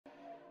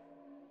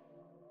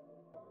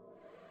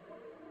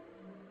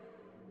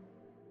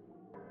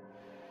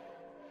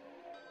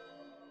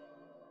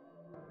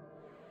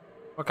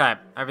Okay,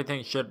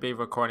 everything should be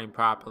recording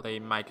properly.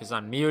 Mic is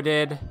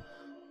unmuted.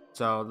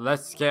 So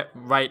let's get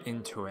right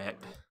into it.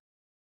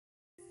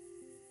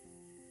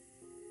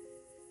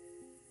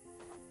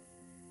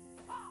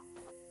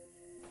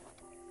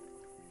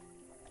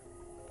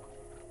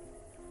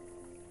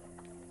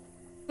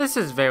 This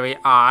is very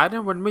odd.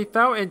 When we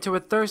fell into a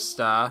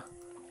thirster,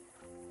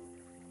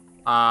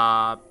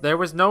 there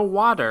was no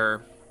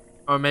water.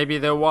 Or maybe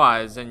there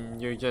was and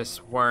you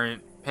just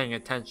weren't paying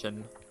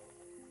attention.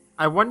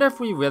 I wonder if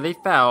we really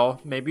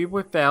fell. Maybe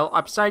we fell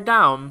upside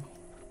down.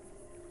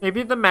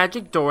 Maybe the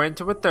magic door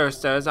into a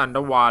thirster is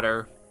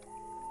underwater.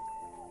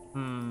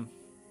 Are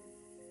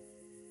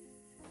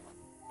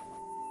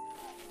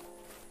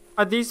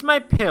these my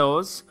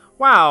pills?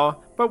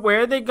 Wow, but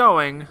where are they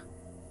going?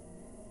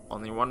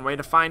 Only one way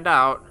to find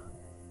out.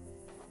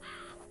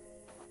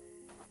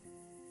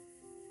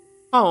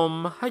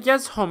 Home. I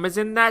guess home is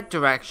in that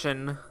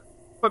direction.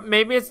 But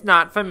maybe it's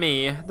not for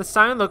me. The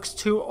sign looks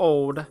too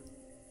old.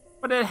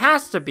 But it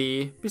has to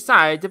be.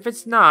 Besides, if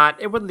it's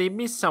not, it would lead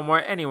me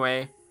somewhere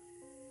anyway.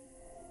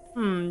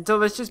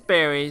 Delicious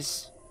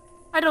berries.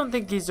 I don't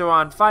think these are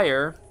on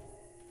fire.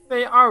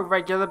 They are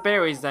regular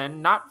berries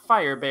then, not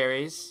fire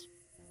berries.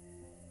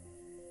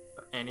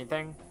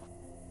 Anything?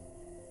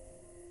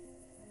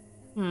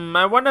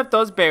 I wonder if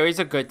those berries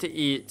are good to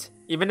eat.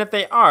 Even if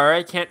they are,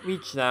 I can't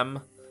reach them.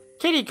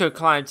 Kitty could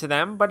climb to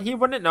them, but he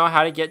wouldn't know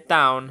how to get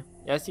down.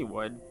 Yes, he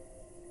would.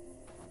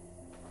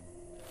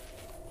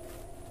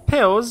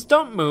 Pills,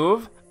 don't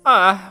move.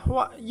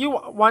 You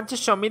want to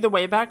show me the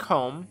way back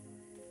home?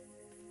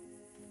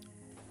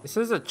 This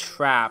is a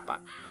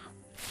trap.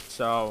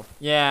 So,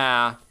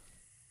 yeah.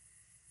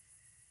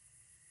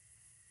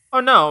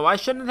 Oh no, I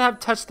shouldn't have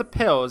touched the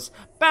pills.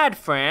 Bad,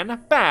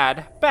 Fran.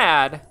 Bad.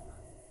 Bad.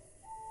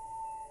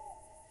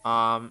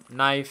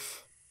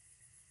 Knife.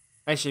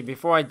 Actually,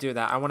 before I do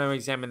that, I want to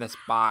examine this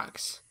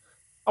box.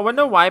 I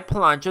wonder why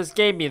Palantras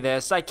gave me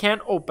this. I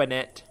can't open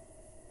it.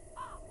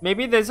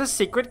 Maybe there's a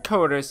secret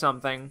code or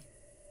something.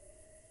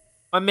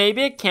 Or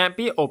maybe it can't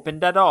be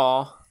opened at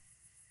all.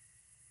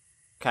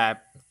 Okay,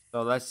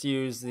 so let's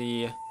use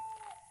the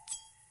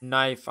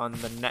knife on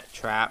the net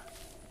trap.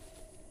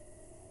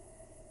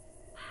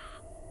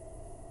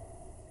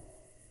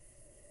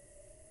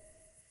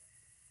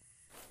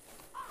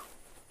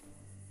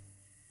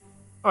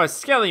 Oh, a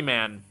Skelly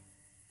Man.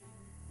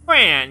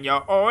 Fran,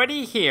 you're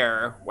already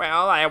here.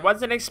 Well, I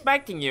wasn't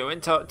expecting you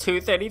until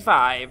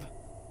 2:35.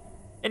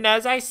 And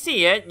as I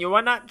see it, you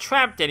are not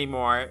trapped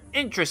anymore.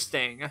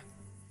 Interesting.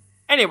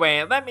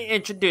 Anyway, let me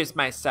introduce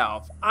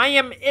myself. I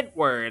am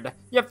Itward,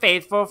 your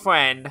faithful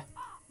friend.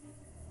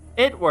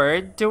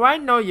 Itward, do I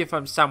know you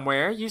from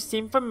somewhere? You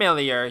seem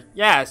familiar.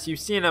 Yes,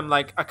 you've seen him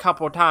like a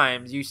couple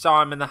times. You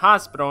saw him in the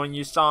hospital and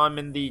you saw him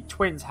in the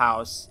twins'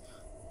 house.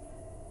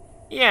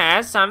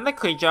 Yes, I'm the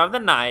creature of the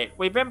night.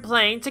 We've been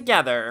playing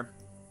together.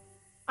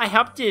 I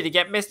helped you to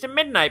get Mr.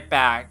 Midnight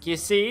back, you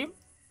see?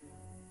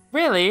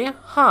 Really?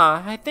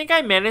 Huh, I think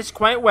I managed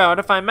quite well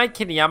to find my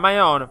kitty on my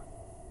own.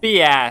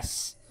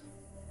 BS.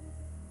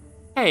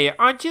 Hey,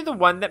 aren't you the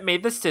one that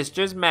made the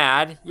sisters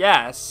mad?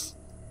 Yes.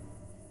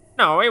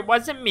 No, it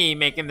wasn't me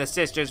making the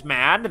sisters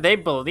mad. They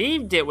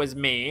believed it was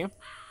me.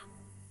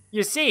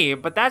 You see,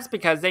 but that's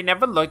because they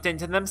never looked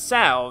into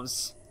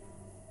themselves.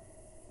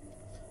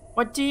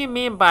 What do you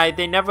mean by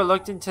they never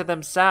looked into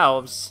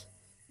themselves?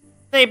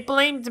 They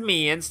blamed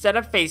me instead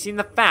of facing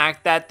the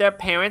fact that their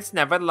parents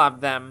never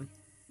loved them.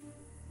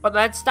 But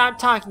let's stop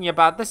talking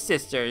about the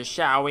sisters,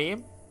 shall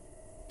we?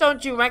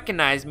 Don't you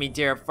recognize me,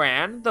 dear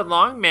Fran, the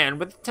long man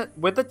with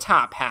the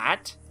top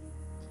hat?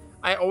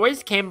 I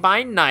always came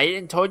by night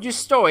and told you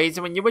stories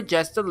when you were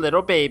just a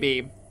little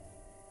baby.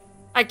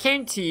 I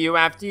came to you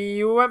after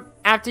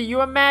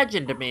you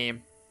imagined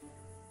me.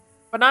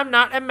 But I'm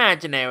not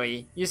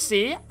imaginary. You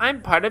see,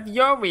 I'm part of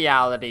your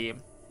reality.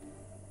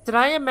 Did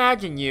I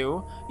imagine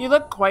you? You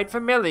look quite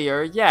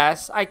familiar.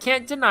 Yes, I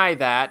can't deny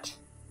that.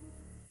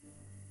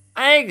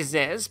 I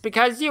exist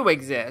because you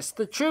exist.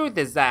 The truth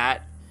is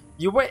that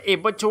you were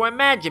able to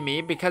imagine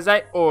me because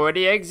I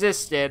already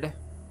existed.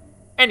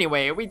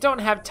 Anyway, we don't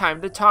have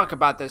time to talk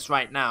about this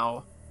right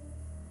now.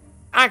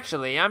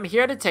 Actually, I'm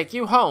here to take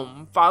you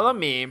home. Follow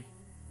me.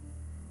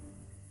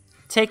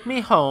 Take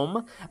me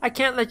home? I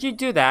can't let you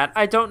do that.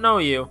 I don't know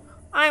you.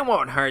 I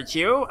won't hurt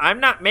you.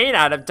 I'm not made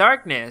out of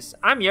darkness.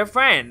 I'm your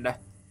friend.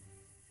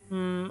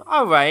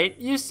 Alright.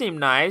 You seem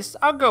nice.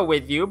 I'll go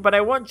with you, but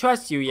I won't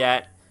trust you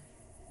yet.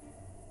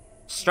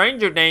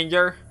 Stranger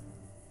danger.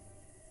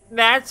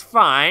 That's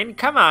fine.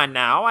 Come on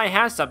now. I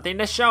have something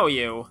to show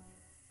you.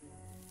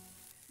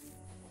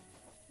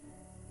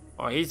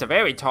 Oh, he's a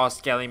very tall,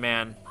 skelly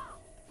man.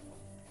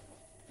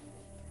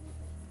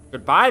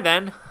 Goodbye,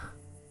 then.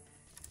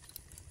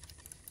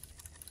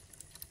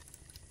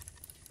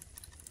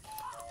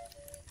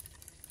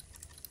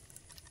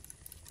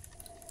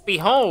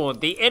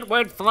 Behold, the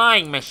Itward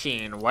flying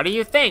machine. What do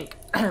you think?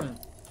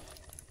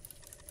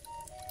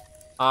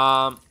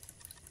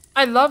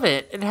 I love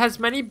it. It has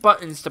many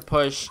buttons to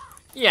push.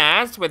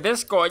 Yes, with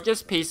this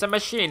gorgeous piece of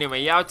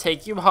machinery, I'll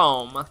take you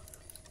home.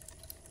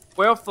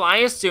 We'll fly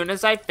as soon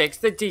as I fix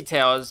the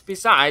details.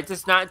 Besides,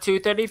 it's not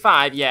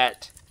 2:35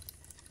 yet.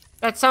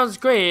 That sounds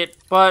great,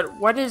 but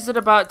what is it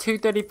about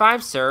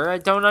 2:35, sir? I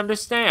don't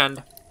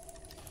understand.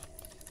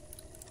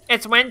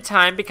 It's when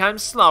time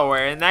becomes slower,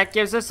 and that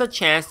gives us a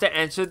chance to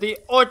enter the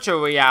Ultra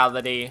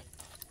Reality.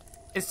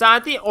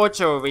 Inside the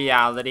Ultra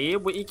Reality,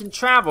 we can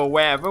travel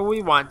wherever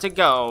we want to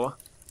go.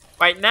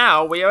 Right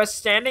now, we are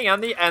standing on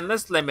the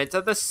endless limits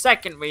of the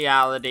second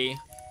reality.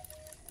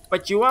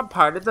 But you are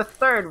part of the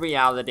third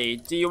reality.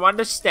 Do you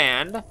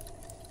understand?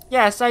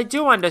 Yes, I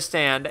do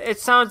understand. It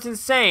sounds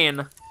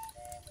insane.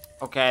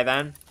 Okay,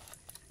 then.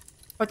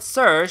 But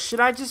sir, should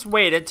I just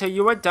wait until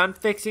you are done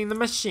fixing the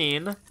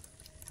machine?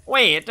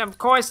 Wait, of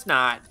course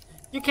not.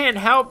 You can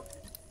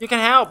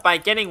help by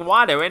getting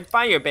water and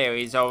fire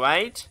berries,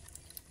 alright?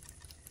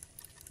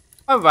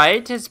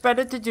 Alright, it's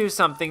better to do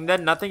something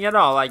than nothing at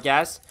all, I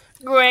guess.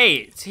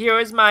 Great! Here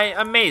is my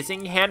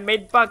amazing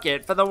handmade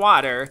bucket for the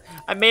water.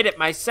 I made it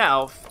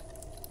myself.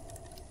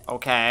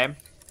 Okay.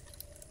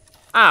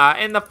 Ah,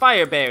 and the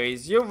fire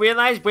berries. You'll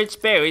realize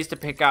which berries to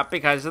pick up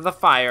because of the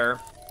fire.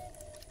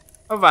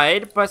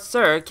 Alright, but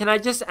sir, can I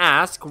just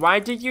ask, why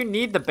do you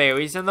need the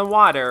berries and the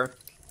water?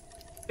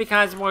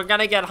 Because we're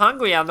gonna get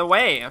hungry on the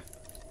way.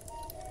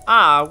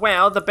 Ah,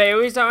 well, the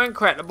berries are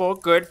incredible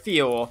good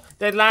fuel.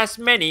 They last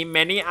many,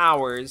 many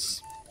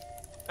hours.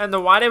 And the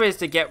water is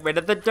to get rid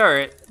of the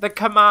dirt, the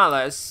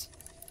kamalas.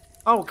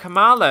 Oh,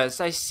 kamalas,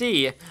 I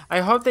see. I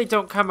hope they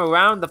don't come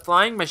around the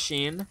flying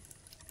machine.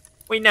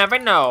 We never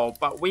know,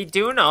 but we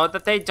do know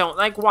that they don't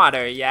like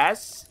water,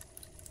 yes?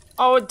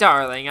 Oh,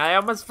 darling, I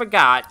almost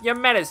forgot. Your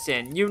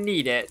medicine, you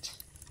need it.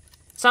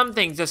 Some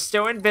things are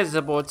still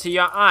invisible to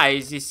your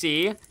eyes, you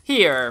see.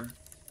 Here.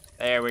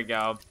 There we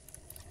go.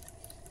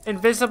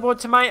 Invisible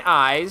to my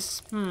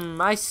eyes?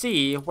 I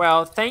see.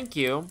 Well, thank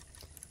you.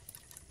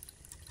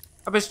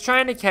 I was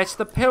trying to catch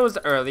the pills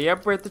earlier,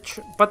 but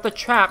the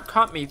trap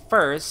caught me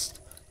first.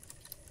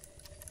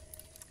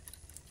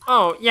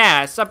 Oh,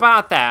 yes,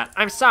 about that.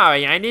 I'm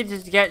sorry, I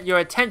needed to get your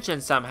attention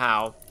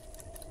somehow.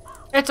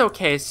 It's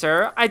okay,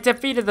 sir. I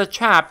defeated the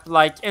trap,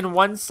 like, in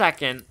 1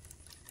 second.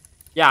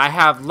 Yeah, I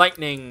have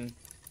lightning,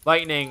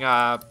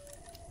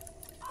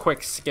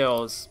 quick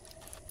skills.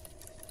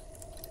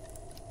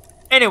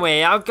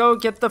 Anyway, I'll go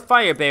get the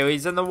fire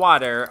berries and the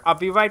water. I'll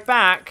be right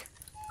back.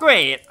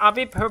 Great, I'll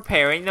be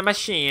preparing the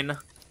machine.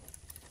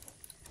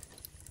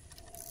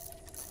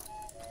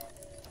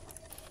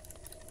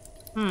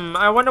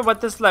 I wonder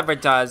what this lever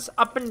does.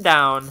 Up and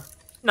down.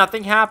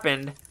 Nothing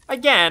happened.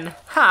 Again.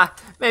 Ha!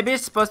 Maybe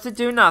it's supposed to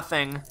do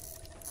nothing.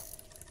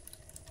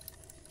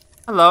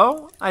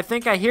 Hello? I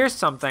think I hear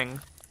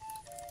something.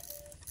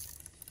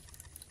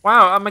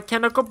 Wow, a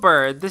mechanical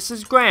bird. This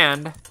is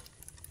grand.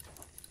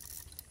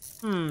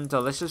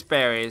 Delicious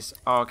berries.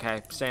 Oh,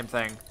 okay, same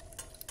thing.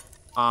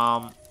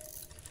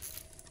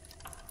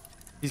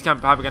 He's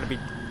probably gonna be...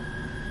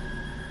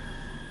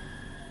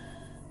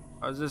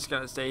 I was just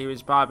gonna say he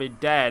was probably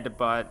dead,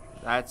 but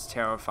that's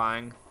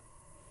terrifying.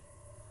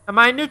 Am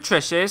I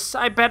nutritious?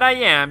 I bet I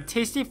am.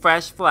 Tasty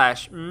fresh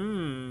flesh.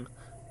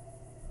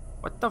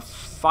 What the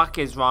fuck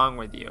is wrong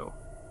with you?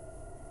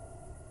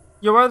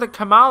 You are the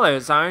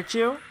Kamalas, aren't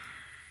you?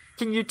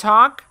 Can you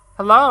talk?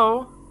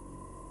 Hello?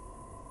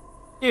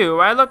 Ew,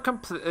 I look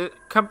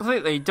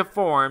completely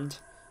deformed.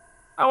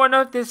 I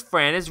wonder if this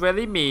Fran is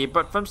really me,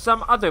 but from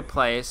some other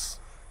place.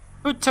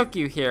 Who took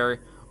you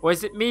here? Or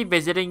is it me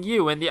visiting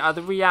you in the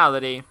other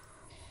reality?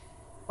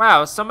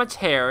 Wow, so much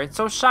hair. It's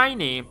so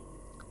shiny.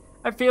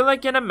 I feel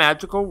like in a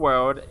magical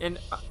world.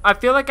 I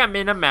feel like I'm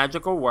in a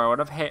magical world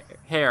of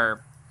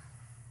hair.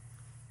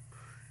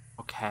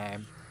 Okay.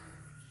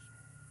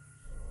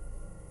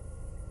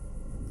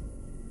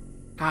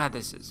 God,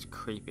 this is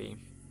creepy.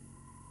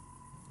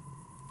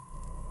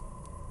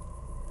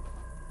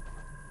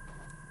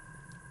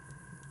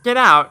 Get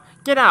out!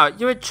 Get out!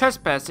 You are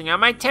trespassing on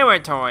my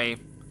territory!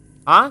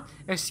 Huh?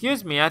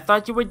 Excuse me, I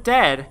thought you were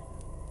dead.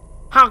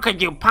 How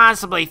could you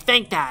possibly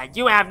think that?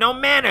 You have no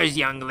manners,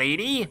 young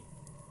lady!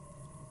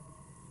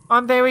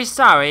 I'm very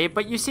sorry,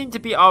 but you seem to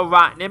be all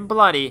rotten and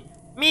bloody.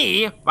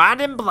 Me?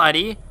 Rotten and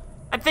bloody?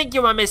 I think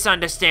you are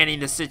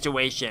misunderstanding the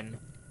situation.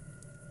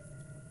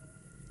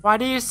 Why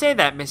do you say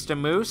that, Mr.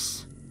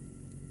 Moose?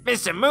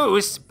 Mr.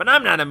 Moose? But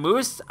I'm not a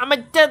moose. I'm a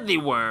deadly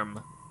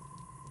worm.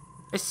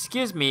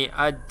 Excuse me,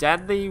 a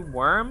deadly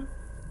worm?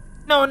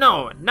 No,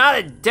 not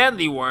a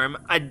deadly worm,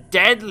 a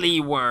deadly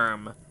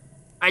worm.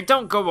 I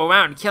don't go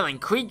around killing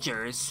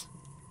creatures.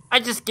 I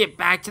just get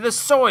back to the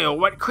soil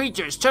what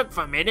creatures took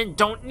from it and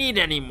don't need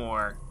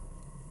anymore.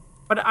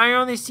 But I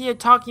only see a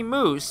talking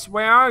moose.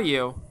 Where are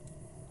you?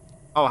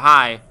 Oh,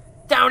 hi.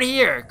 Down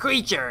here,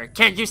 creature.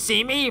 Can't you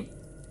see me?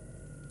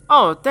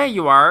 Oh, there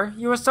you are.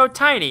 You are so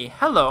tiny.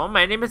 Hello,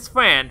 my name is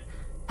Fran.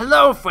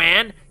 Hello,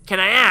 Fran. Can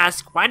I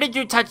ask, why did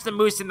you touch the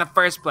moose in the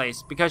first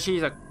place? Because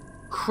she's a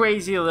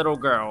crazy little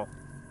girl.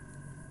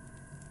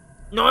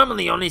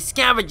 Normally, only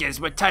scavengers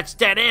would touch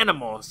dead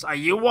animals. Are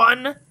you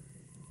one?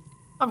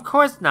 Of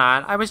course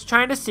not. I was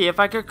trying to see if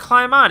I could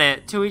climb on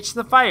it to reach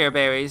the fire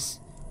berries.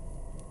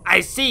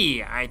 I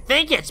see. I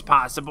think it's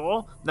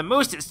possible. The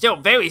moose is still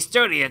very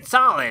sturdy and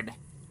solid.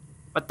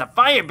 But the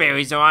fire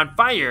berries are on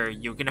fire.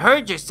 You can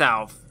hurt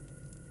yourself.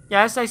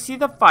 Yes, I see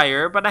the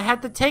fire, but I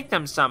had to take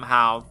them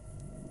somehow.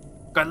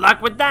 Good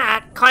luck with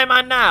that. Climb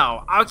on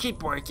now. I'll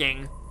keep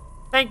working.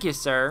 Thank you,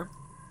 sir.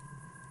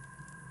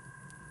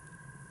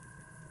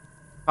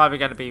 Probably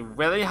gonna be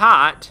really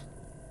hot.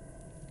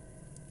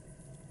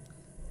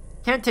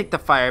 Can't take the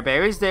fire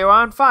berries. They are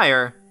on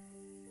fire.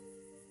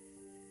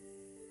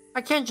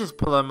 I can't just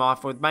pull them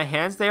off with my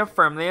hands. They are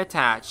firmly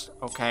attached.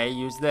 Okay,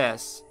 use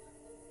this.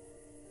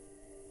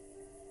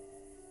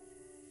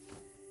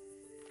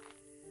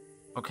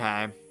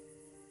 Okay.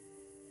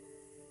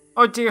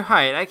 Oh dear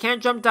height, I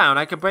can't jump down.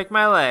 I could break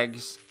my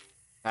legs.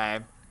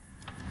 Okay.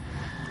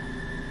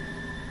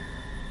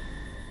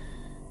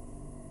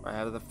 I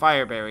have the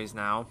fire berries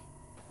now.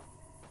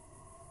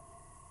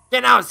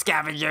 Get out,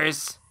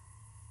 scavengers!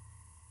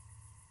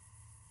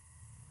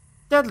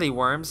 Deadly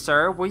worm,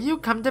 sir, will you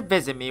come to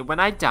visit me when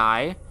I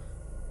die?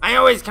 I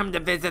always come to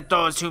visit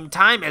those whom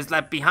time has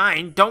left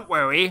behind, don't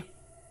worry.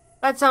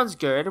 That sounds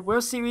good.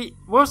 We'll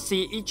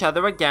see each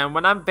other again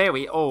when I'm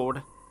very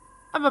old.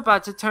 I'm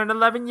about to turn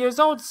 11 years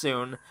old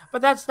soon,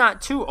 but that's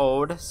not too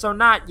old, so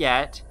not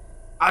yet.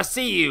 I'll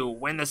see you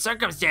when the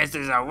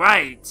circumstances are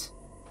right.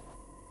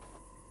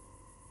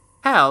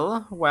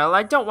 Hell, well,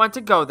 I don't want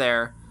to go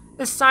there.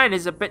 This sign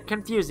is a bit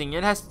confusing.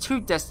 It has 2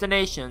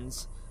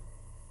 destinations.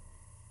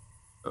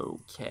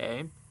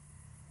 Okay.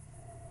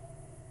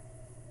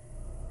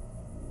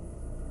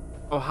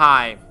 Oh,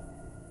 hi.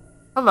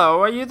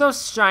 Hello, are you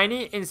those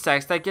shiny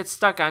insects that get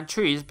stuck on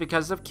trees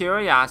because of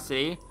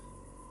curiosity?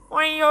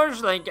 We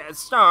usually get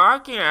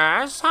stuck,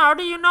 yes. How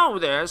do you know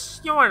this?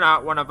 You are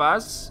not one of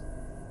us.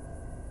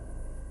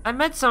 I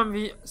met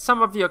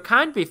some of your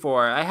kind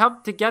before. I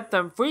helped to get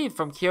them free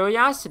from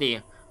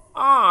curiosity.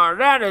 Oh,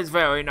 that is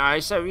very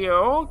nice of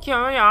you.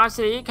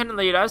 Curiosity can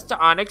lead us to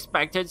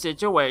unexpected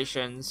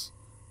situations.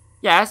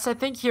 Yes, I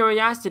think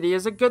curiosity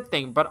is a good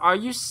thing, but are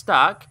you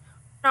stuck?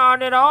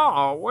 Not at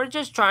all. We're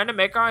just trying to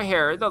make our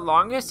hair the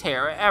longest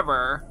hair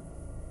ever.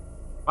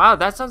 Wow,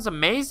 that sounds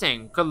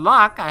amazing. Good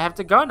luck. I have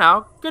to go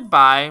now.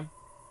 Goodbye.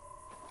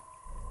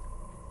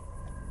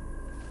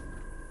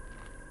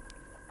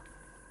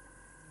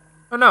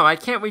 Oh no, I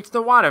can't reach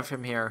the water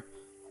from here.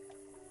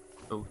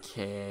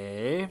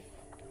 Okay.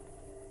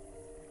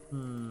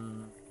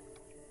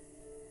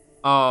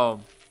 Oh,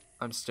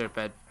 I'm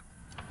stupid.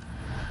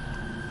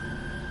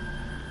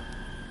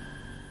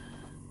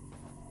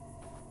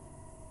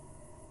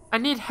 I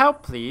need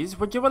help, please.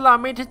 Would you allow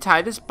me to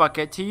tie this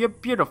bucket to your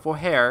beautiful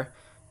hair?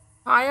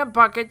 Tie a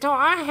bucket to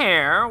our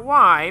hair?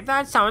 Why?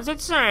 That sounds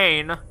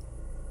insane.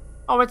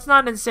 Oh, it's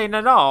not insane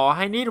at all.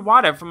 I need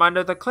water from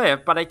under the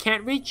cliff, but I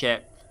can't reach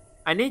it.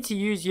 I need to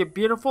use your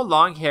beautiful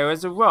long hair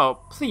as a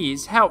rope.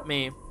 Please, help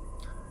me.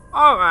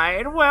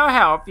 Alright, we'll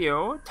help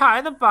you. Tie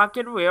the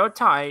bucket real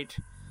tight.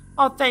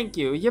 Oh, thank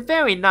you. You're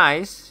very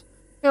nice.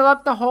 Fill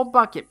up the whole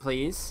bucket,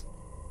 please.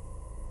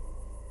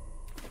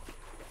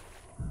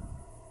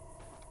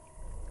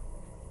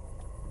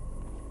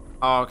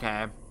 Oh,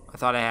 okay. I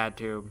thought I had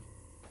to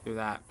do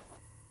that.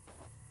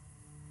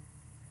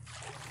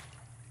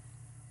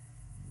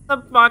 The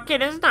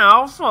bucket is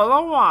now full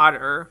of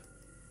water.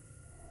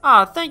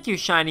 Ah, thank you,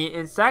 shiny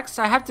insects.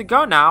 I have to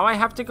go now. I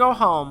have to go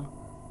home.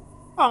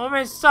 Home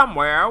is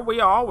somewhere we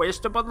all wish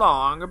to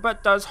belong,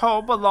 but does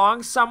home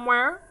belong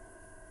somewhere?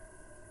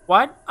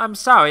 What? I'm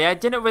sorry, I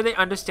didn't really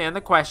understand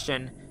the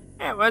question.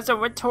 It was a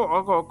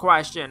rhetorical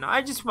question.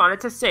 I just wanted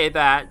to say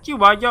that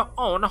you are your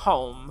own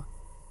home.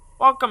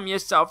 Welcome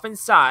yourself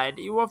inside.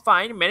 You will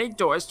find many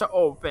doors to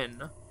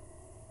open.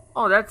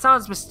 Oh, that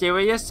sounds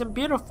mysterious and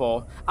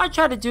beautiful. I'll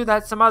try to do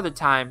that some other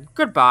time.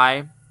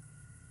 Goodbye.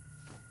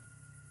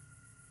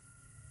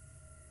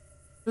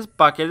 This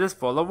bucket is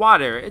full of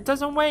water. It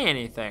doesn't weigh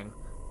anything.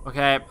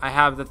 Okay, I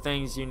have the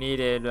things you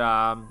needed,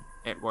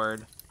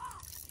 Edward.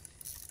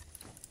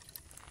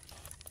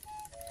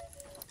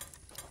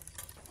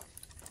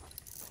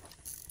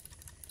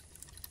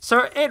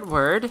 Sir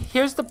Edward,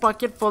 here's the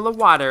bucket full of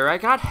water. I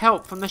got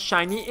help from the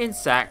shiny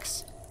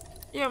insects.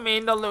 You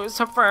mean the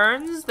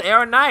Lucifers? They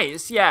are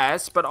nice,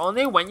 yes, but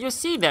only when you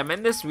see them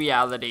in this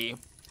reality.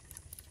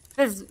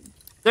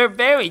 They're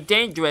very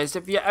dangerous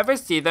if you ever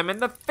see them in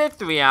the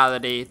 5th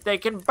reality. They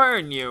can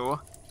burn you.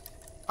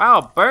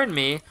 Wow, burn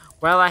me?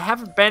 Well, I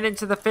haven't been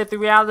into the 5th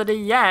reality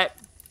yet.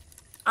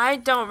 I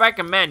don't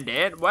recommend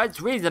it. What's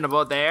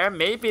reasonable there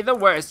may be the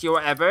worst you'll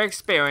ever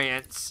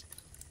experience.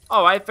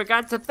 Oh, I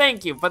forgot to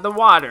thank you for the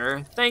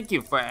water. Thank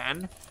you,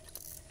 Fran.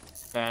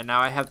 Okay,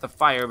 now I have the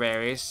fire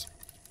berries.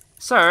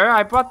 Sir,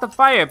 I brought the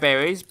fire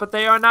berries, but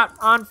they are not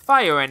on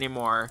fire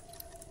anymore.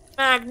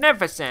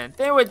 Magnificent.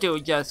 They would do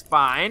just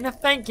fine.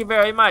 Thank you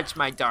very much,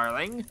 my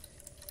darling.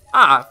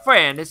 Ah,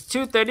 Fran, it's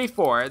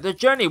 2:34. The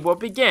journey will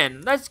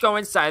begin. Let's go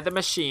inside the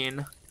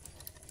machine.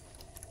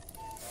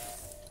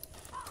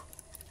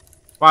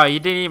 Wow, you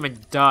didn't even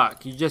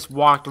duck. You just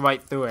walked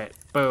right through it.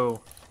 Boo.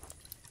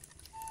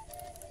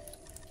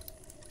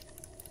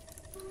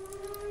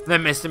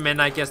 Then Mr.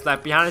 Midnight gets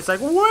left behind. It's like,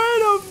 wait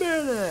a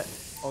minute.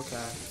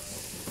 Okay.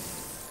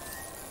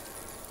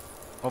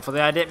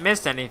 Hopefully I didn't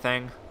miss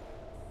anything.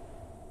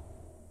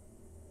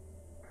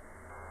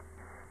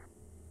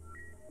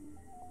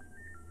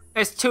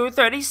 It's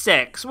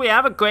 2:36. We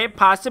have a great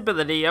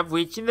possibility of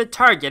reaching the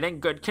target in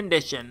good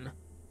condition.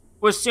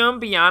 We'll soon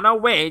be on our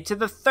way to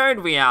the third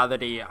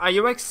reality. Are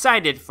you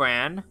excited,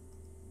 Fran?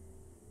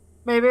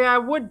 Maybe I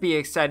would be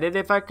excited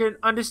if I could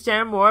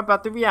understand more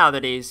about the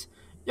realities.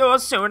 You'll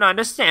soon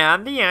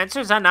understand the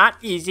answers are not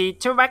easy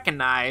to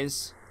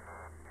recognize.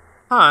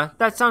 Huh,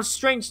 that sounds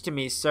strange to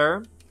me,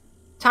 sir.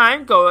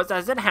 Time goes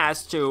as it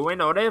has to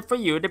in order for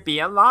you to be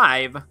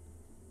alive.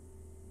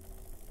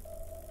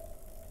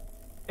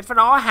 If it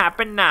all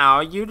happened now,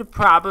 you'd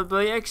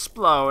probably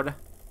explode.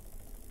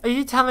 Are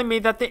you telling me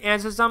that the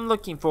answers I'm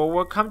looking for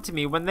will come to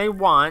me when they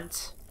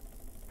want?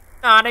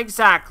 Not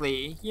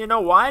exactly. You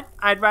know what?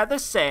 I'd rather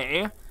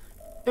say,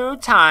 through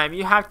time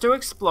you have to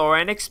explore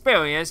and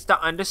experience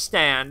to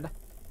understand.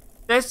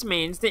 This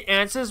means the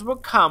answers will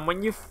come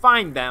when you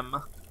find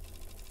them,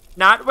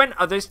 not when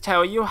others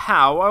tell you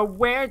how or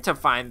where to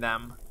find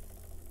them.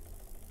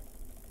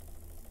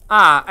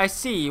 Ah, I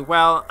see.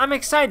 Well, I'm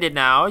excited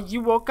now.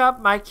 You woke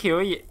up my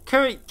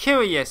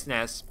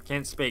curiousness.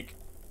 Can't speak.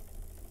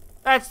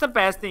 That's the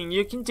best thing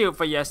you can do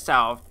for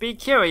yourself. Be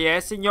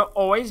curious and you'll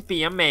always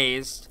be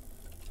amazed.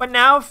 But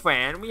now,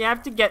 Fran, we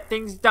have to get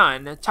things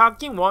done.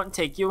 Talking won't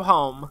take you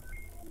home.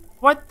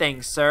 What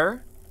things,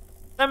 sir?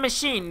 The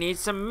machine needs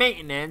some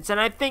maintenance and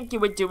I think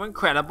you would do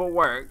incredible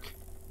work.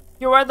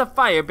 Here are the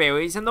fire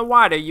berries and the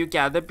water you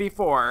gathered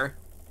before.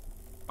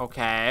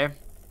 Okay.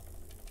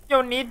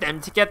 You'll need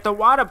them to get the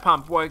water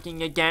pump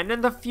working again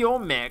and the fuel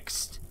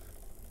mixed.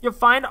 You'll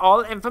find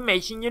all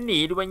information you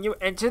need when you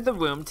enter the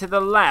room to the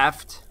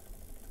left.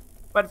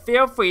 But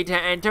feel free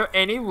to enter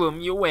any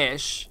room you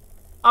wish.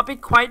 I'll be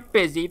quite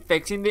busy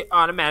fixing the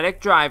automatic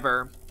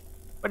driver.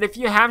 But if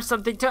you have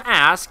something to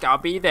ask, I'll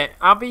be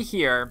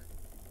here.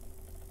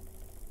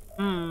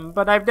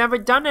 But I've never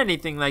done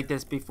anything like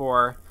this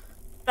before.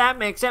 That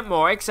makes it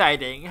more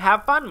exciting.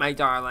 Have fun, my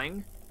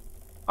darling.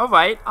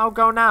 Alright, I'll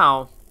go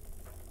now.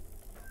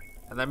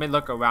 And let me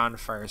look around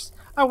first.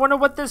 I wonder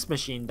what this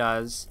machine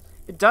does.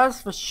 It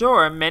does for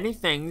sure many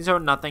things or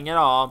nothing at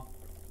all.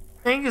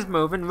 Things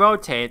move and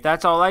rotate,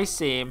 that's all I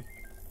see.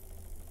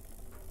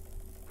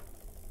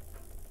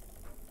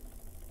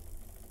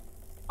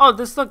 Oh,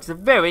 this looks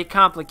very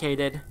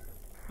complicated.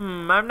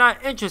 I'm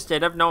not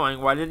interested of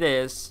knowing what it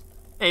is.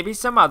 Maybe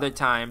some other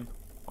time.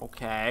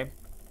 Okay.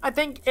 I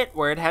think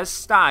Itward has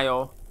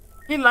style.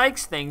 He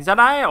likes things that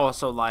I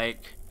also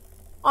like.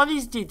 All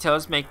these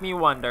details make me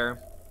wonder.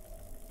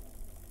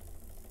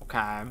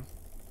 Okay.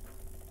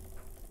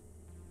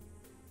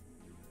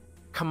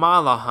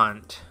 Kamala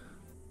hunt.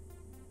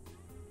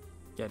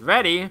 Get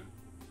ready.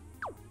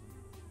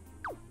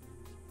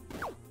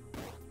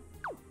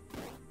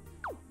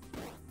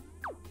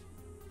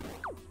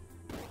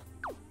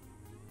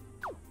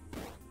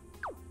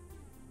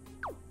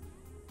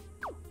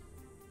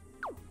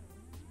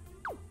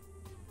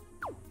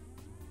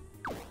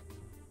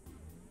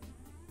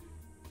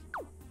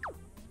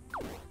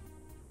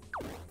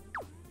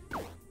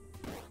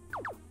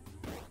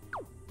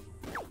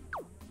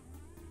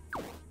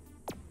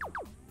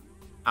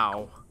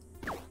 Ow.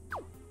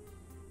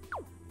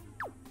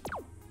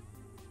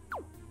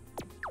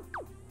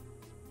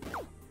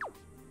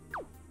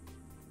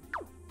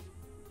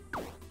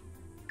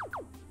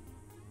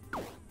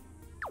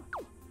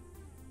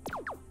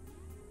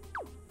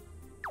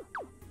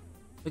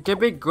 It could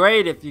be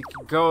great if you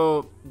could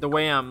go the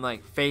way I'm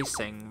like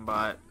facing,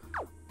 but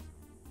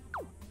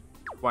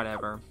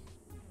whatever.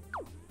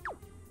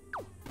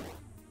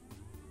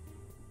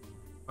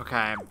 Okay,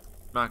 I'm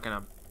not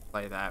gonna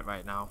play that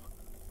right now.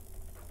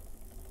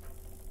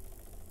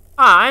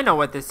 Ah, I know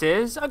what this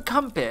is. A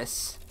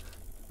compass.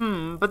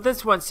 But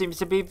this one seems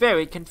to be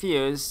very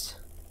confused.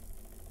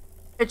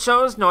 It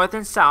shows north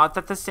and south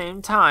at the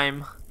same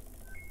time.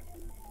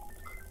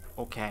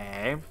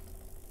 Okay.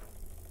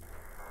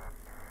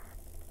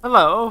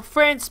 Hello,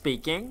 Fran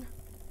speaking.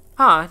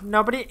 Huh,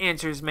 nobody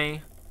answers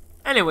me.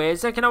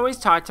 Anyways, I can always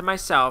talk to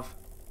myself.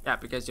 Yeah,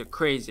 because you're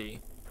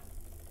crazy.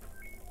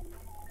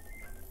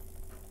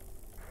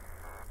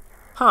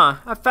 Huh,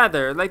 a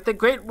feather, like the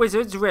great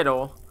wizard's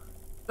riddle.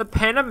 The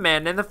pen of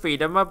men and the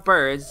freedom of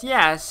birds,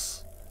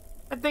 yes.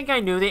 I think I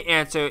knew the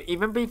answer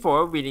even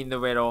before reading the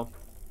riddle.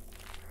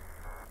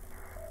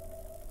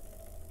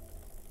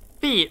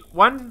 Feet,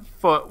 1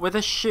 foot with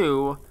a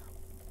shoe.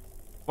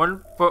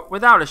 1 foot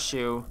without a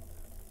shoe.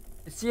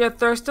 I see a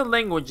thirst of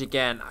language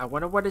again. I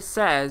wonder what it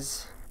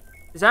says.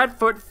 Is that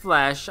foot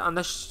flesh on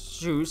the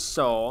shoe's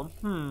sole?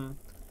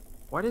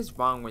 What is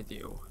wrong with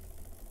you?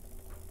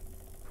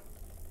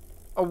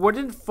 A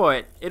wooden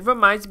foot. It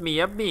reminds me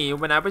of me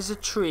when I was a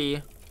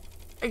tree.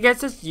 I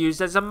guess it's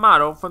used as a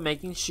model for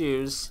making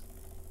shoes.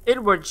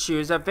 Itward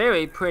shoes are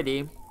very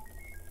pretty.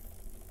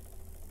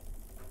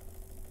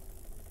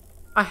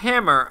 A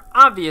hammer,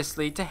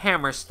 obviously to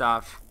hammer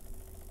stuff.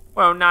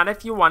 Well, not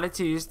if you wanted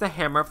to use the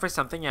hammer for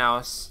something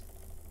else.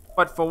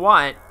 But for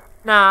what?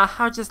 Nah,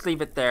 I'll just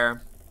leave it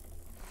there.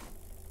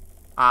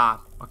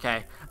 Ah,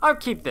 okay. I'll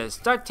keep this.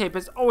 Duct tape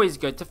is always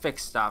good to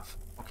fix stuff.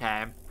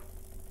 Okay.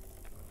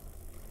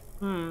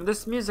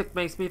 This music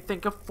makes me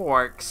think of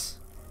forks.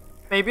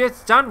 Maybe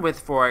it's done with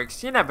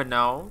forks. You never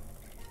know.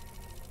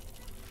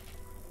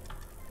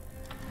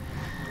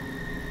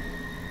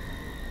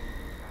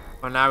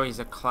 Oh, now he's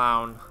a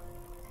clown.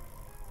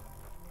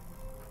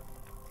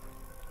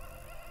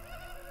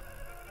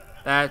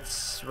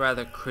 That's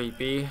rather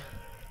creepy.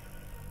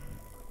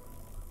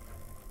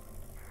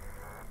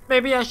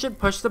 Maybe I should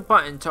push the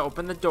button to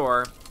open the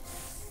door.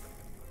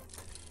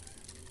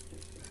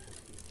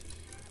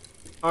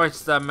 Oh,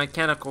 it's the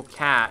mechanical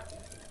cat.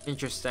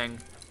 Interesting.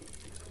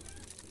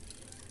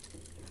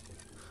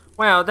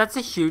 Well, that's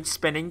a huge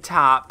spinning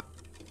top.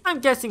 I'm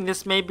guessing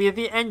this may be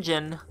the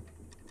engine.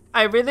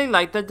 I really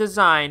like the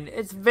design.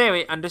 It's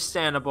very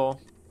understandable.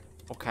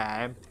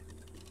 Okay.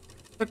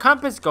 The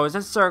compass goes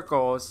in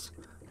circles.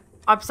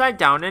 Upside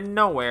down and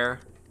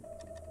nowhere.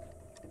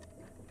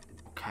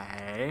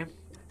 Okay.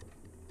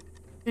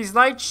 These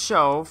lights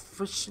show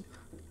for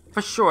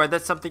sure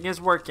that something is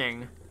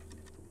working.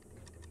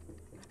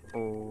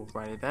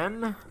 Alright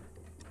then.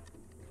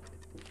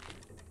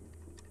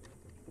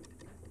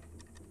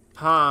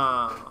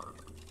 Huh.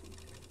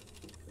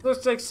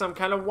 Looks like some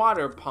kind of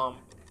water pump.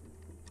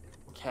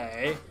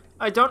 Okay.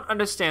 I don't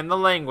understand the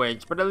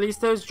language, but at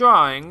least there's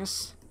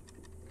drawings.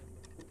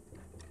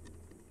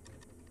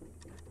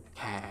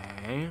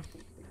 Okay.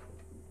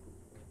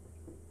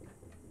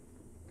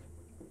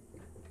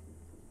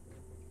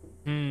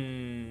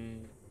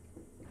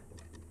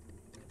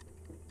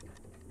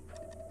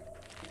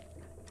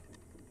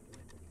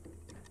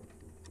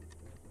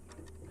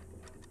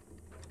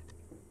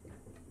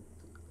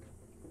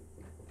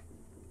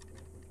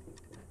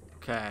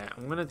 Okay,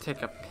 I'm gonna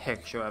take a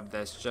picture of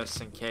this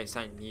just in case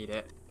I need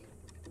it.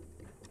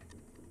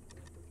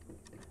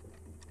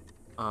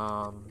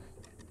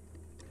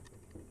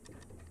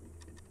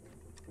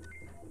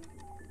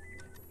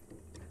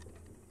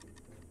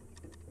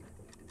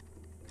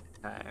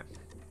 Okay.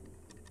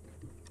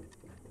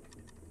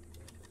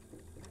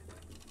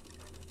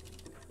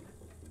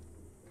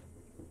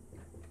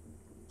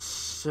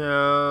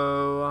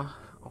 So,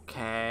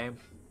 okay.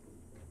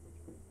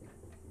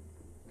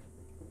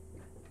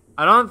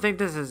 I don't think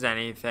this is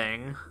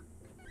anything.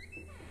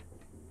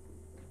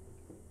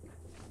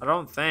 I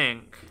don't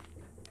think.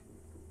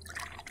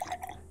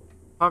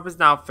 Pump is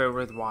now filled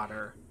with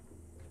water.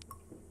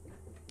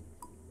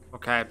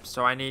 Okay,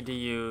 so I need to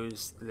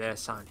use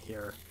this on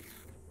here.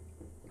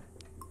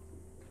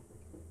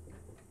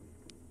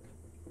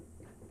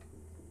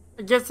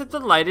 I guess if the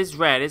light is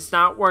red, it's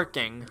not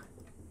working.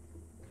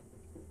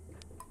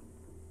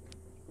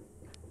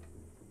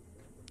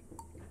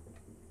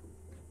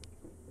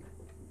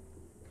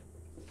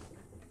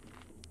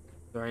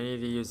 Do I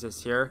need to use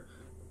this here?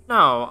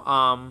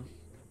 No,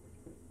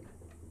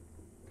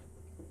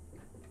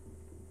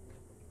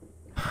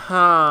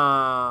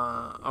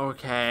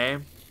 okay.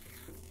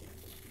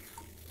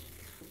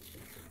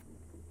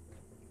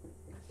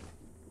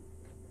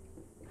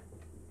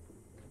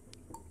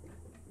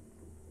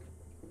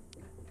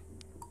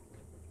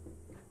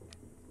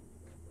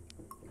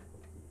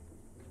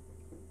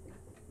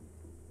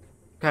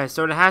 Okay,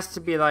 so it has to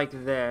be like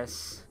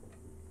this.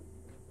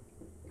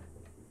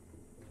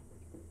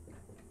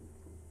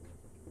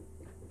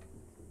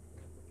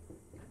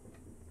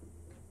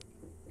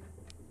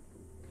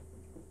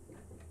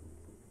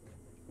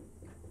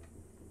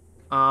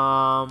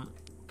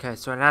 Okay,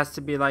 so it has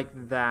to be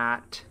like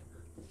that.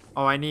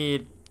 Oh, I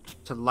need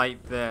to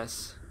light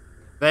this.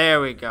 There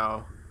we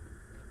go.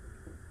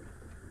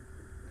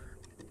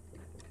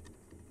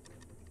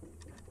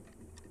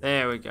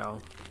 There we go.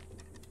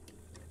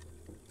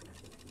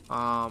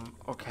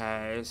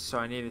 Okay, so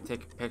I need to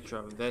take a picture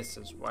of this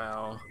as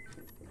well.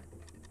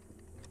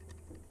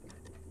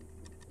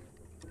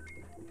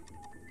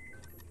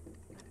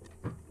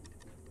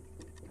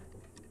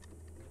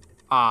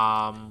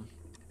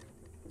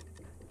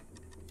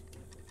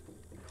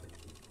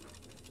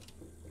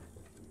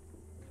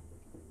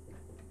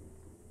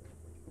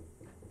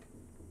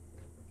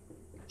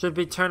 Should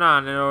be turned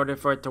on in order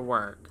for it to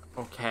work.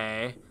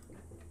 Okay.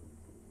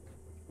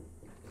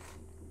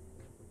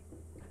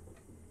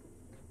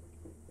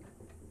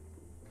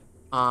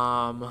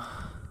 Okay,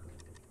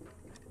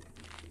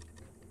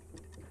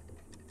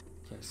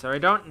 so I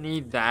don't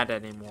need that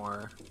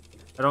anymore.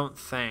 I don't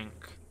think.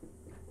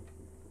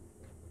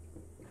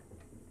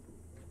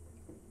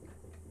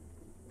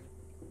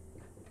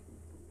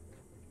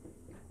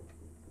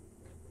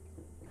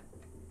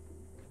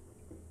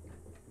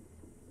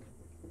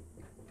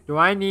 Do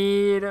I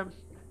need...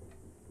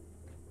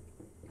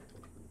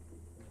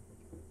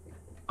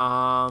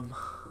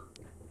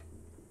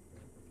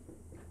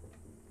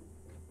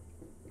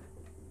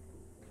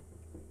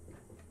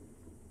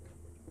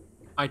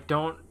 I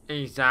don't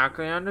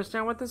exactly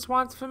understand what this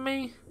wants from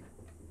me.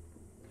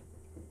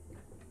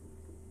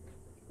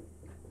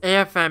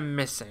 AFM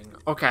missing.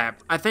 Okay,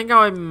 I think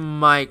I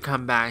might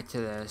come back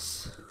to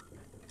this.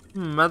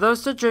 Are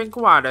those to drink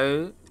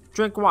water?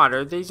 Drink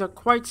water. These are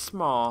quite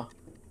small.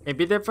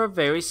 Maybe they're for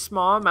very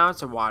small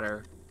amounts of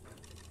water.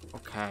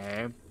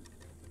 Okay.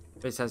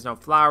 This has no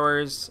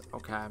flowers.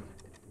 Okay.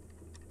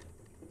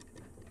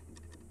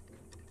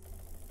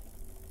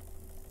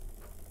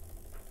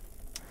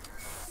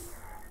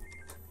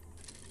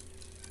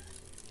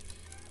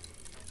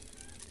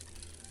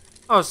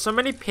 Oh, so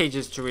many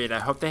pages to read. I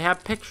hope they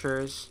have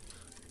pictures.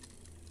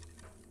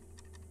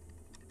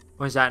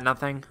 Was that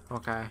nothing?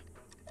 Okay.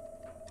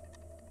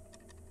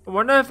 I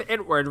wonder if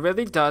Edward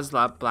really does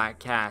love black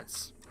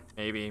cats.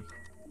 Maybe.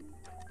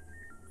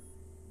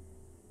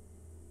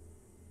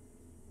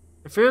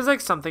 It feels like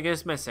something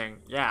is missing.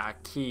 Yeah, a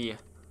key.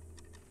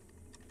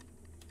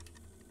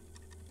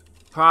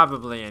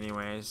 Probably,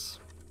 anyways.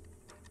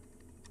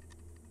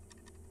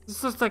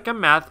 This looks like a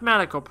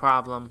mathematical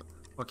problem.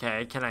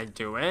 Okay, can I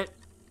do it?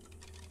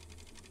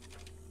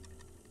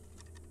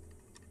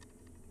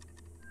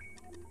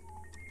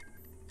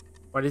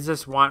 What does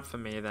this want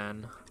from me,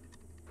 then?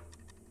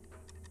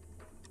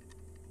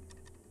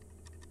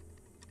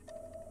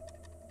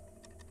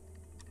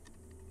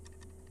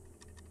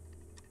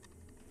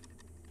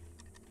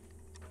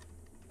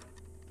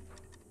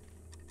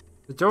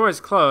 The door is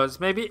closed.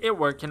 Maybe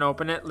Itward can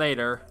open it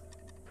later.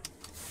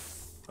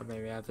 Or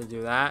maybe I have to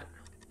do that.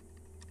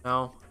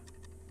 No.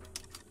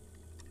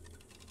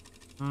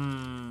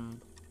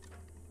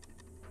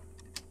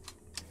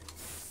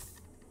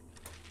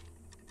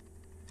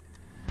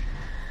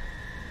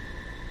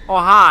 Oh,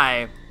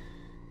 hi.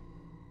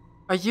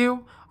 Are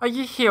you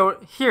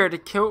here to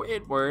kill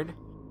Itward?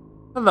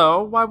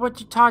 Hello, why would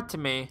you talk to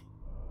me?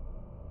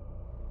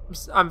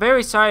 I'm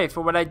very sorry for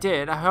what I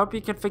did. I hope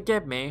you can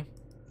forgive me.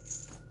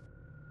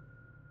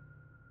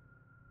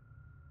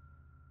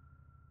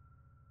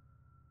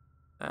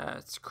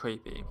 That's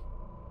creepy.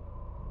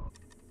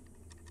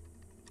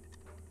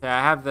 Okay,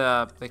 I have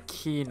the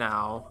key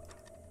now.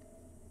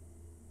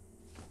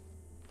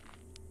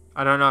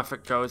 I don't know if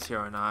it goes here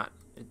or not.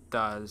 It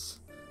does.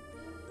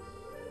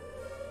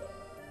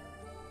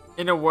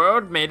 In a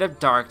world made of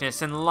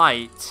darkness and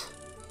light,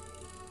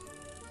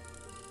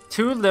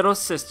 two little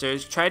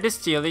sisters tried to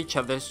steal each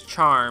other's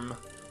charm,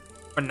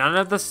 but none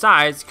of the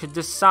sides could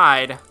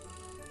decide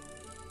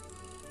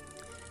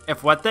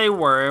if what they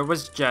were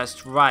was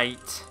just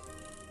right.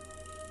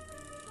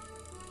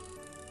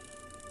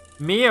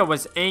 Mia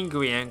was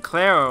angry and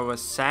Clara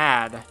was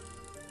sad.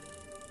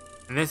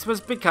 And this was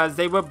because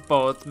they were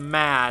both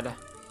mad.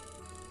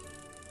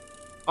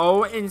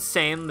 Oh,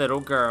 insane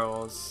little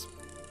girls.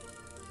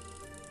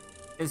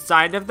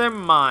 Inside of their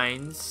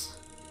minds,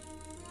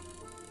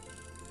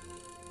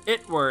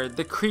 Itward,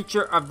 the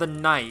creature of the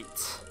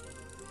night.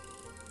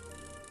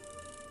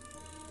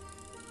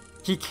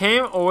 He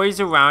came always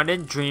around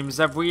in dreams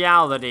of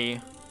reality,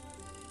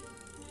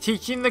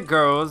 teaching the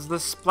girls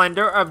the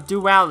splendor of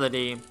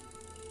duality.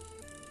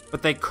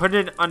 But they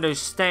couldn't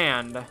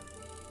understand.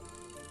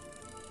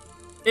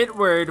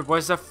 Itward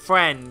was a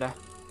friend.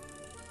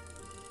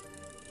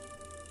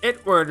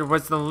 Itward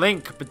was the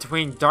link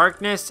between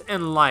darkness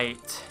and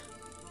light.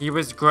 He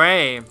was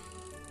gray.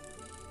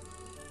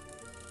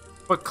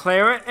 But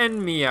Clara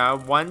and Mia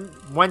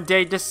one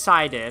day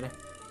decided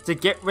to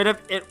get rid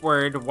of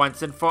Itward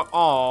once and for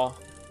all.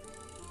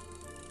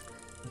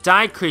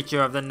 Die,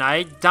 creature of the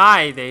night,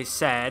 die, they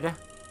said.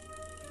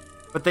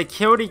 But they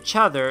killed each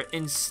other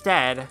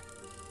instead.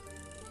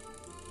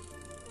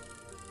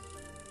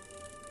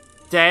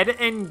 Dead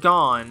and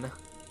gone.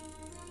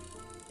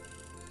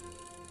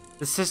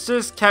 The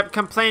sisters kept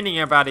complaining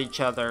about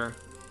each other.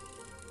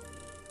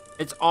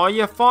 It's all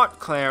your fault,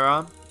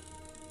 Clara.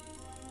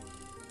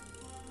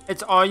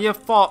 It's all your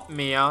fault,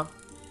 Mia.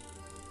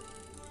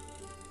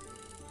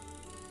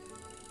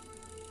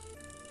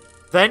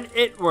 Then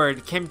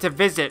Itward came to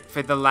visit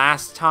for the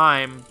last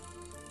time,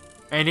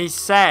 and he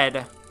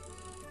said,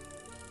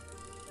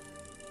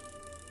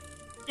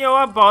 "You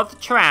are both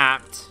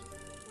trapped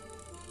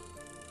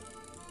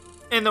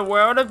in the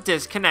world of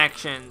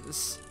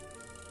disconnections.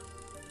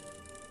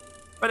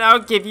 But I'll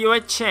give you a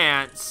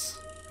chance.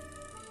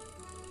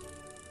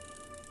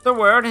 The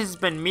world has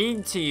been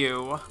mean to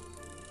you.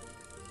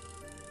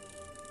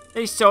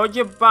 They sewed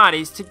your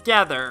bodies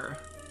together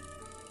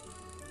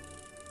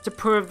to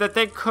prove that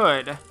they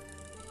could.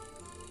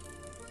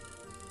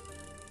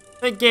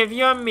 They gave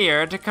you a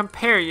mirror to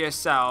compare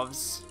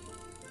yourselves.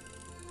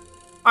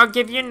 I'll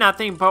give you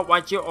nothing but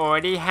what you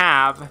already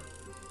have.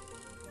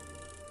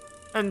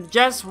 And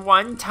just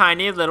one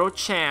tiny little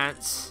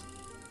chance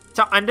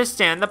to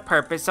understand the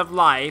purpose of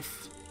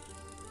life.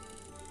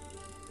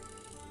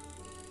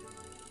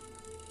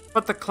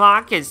 But the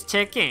clock is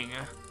ticking.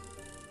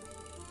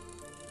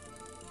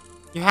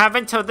 You have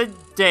until the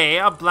day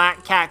a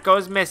black cat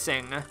goes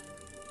missing,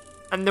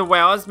 and the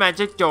whale's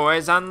magic door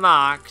is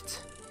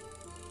unlocked.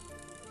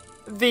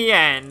 The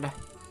end."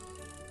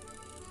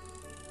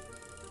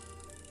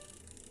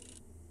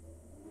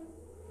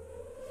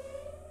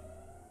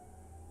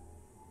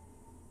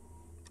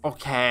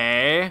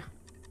 Okay.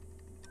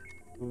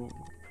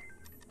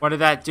 What did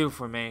that do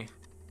for me?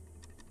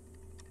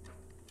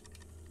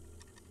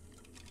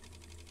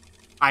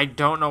 I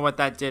don't know what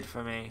that did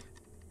for me.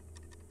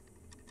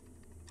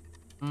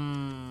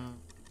 Hmm.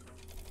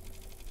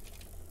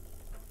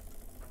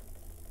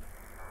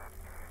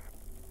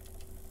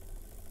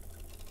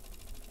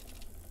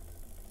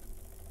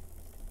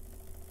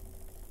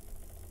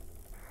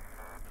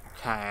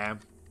 Okay.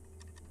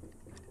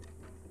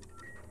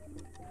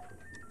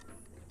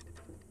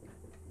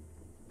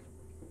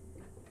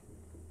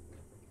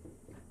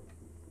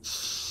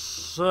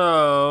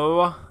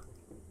 So...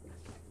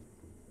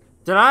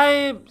 Did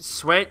I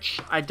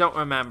switch? I don't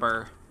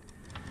remember.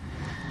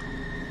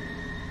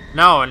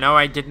 No,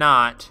 I did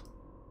not.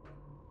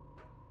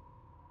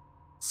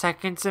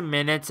 Seconds and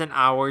minutes and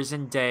hours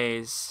and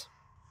days.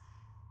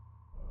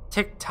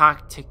 Tick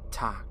tock, tick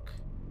tock.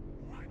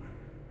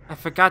 I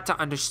forgot to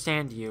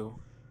understand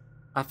you.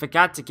 I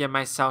forgot to give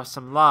myself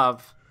some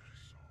love.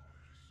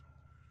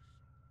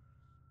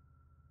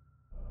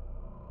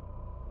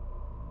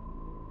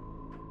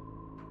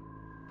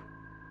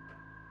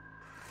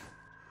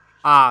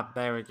 Ah,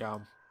 there we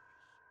go.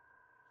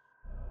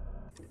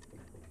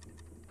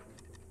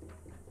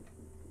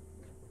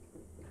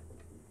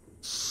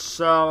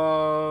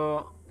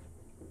 So...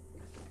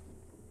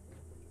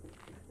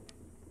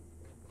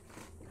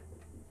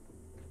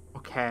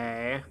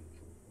 Okay.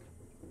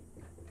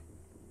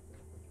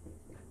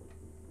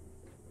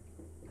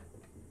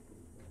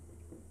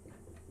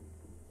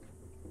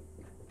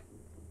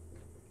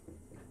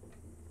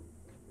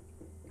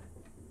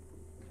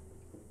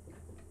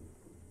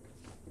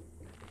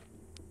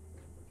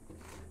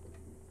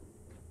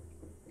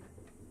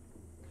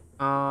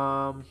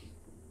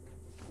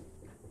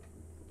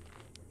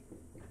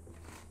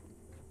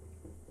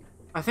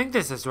 I think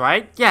this is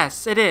right.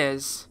 Yes, it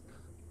is.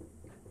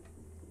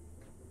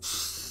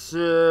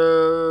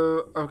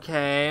 So...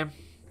 Okay.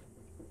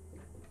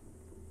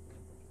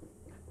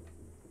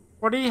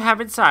 What do you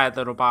have inside,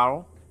 little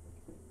bottle?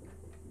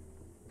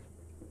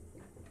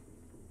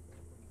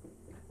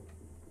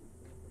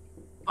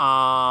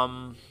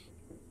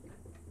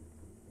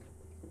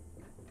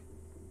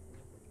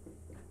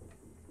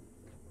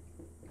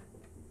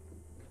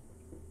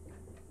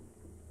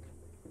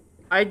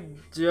 I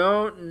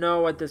don't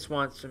know what this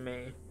wants from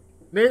me.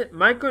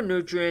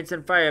 Micronutrients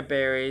and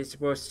fireberries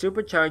will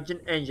supercharge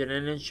an engine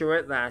and ensure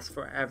it lasts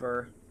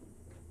forever.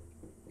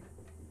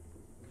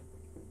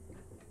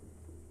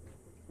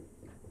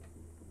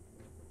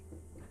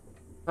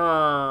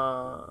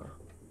 Oh,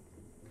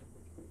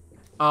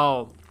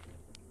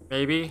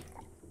 maybe?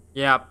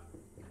 Yep.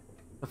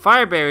 The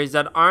fireberries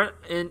that aren't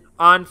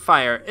on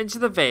fire into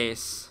the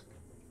vase.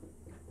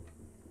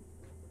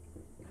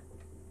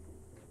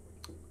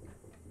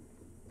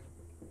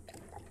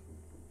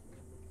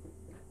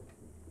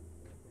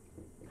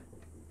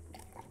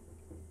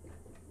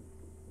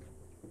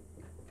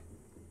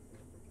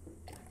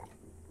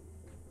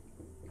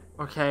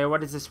 Okay, what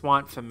does this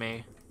want from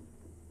me?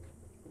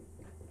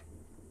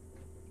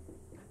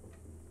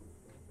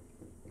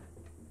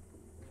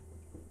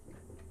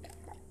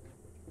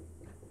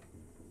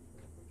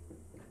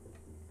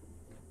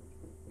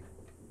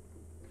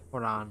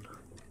 Hold on.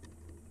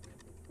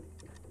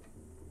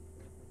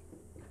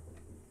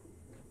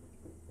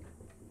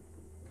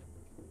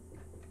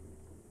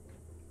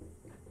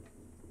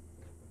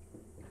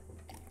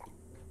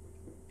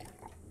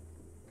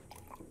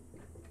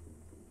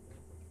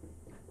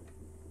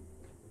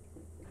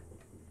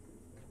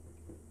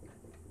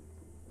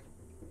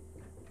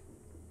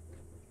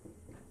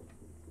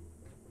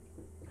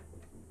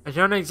 I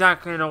don't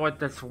exactly know what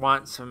this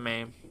wants from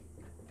me.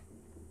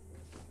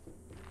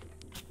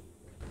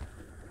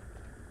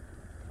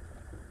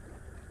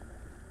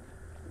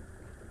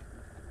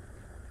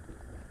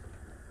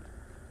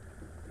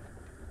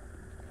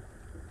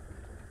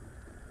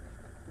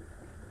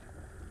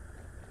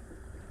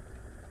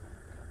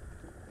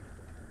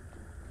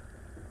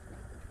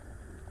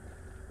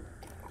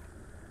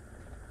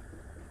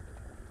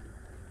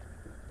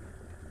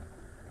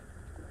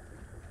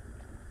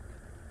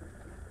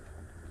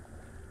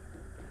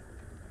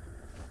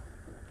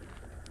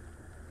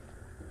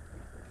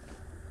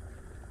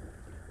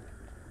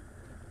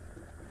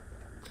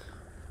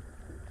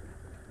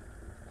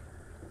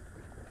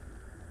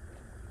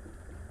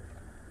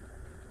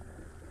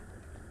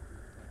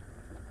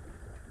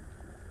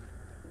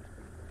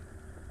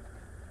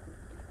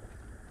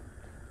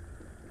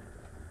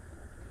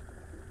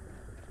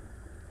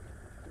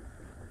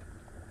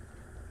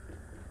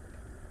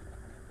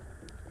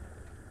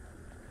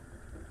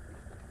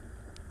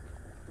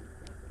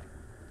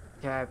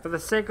 Okay, for the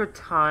sake of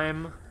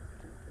time,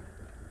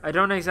 I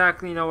don't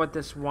exactly know what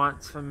this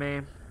wants from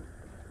me.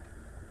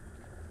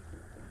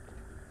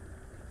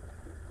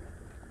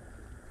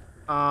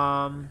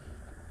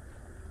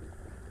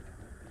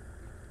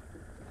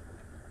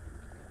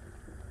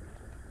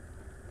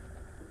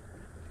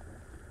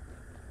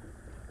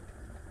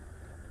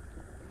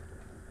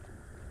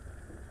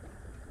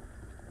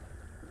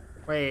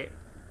 Wait.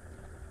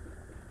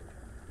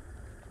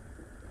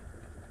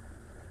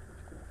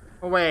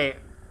 Oh, wait.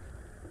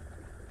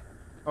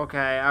 Okay,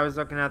 I was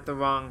looking at the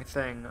wrong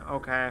thing.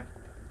 Okay.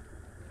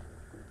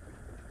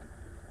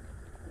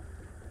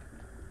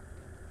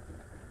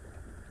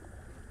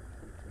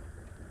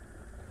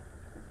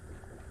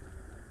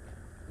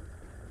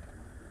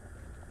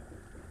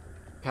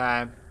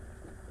 Okay.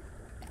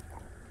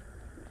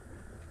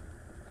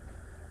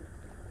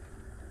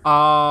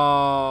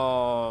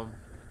 Oh.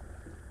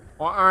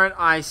 Well, aren't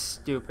I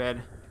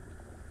stupid?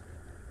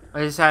 I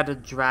just had to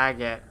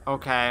drag it.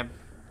 Okay.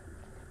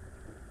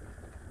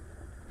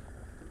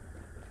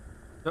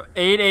 So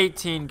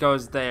 818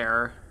 goes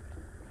there.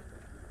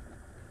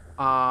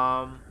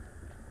 Um.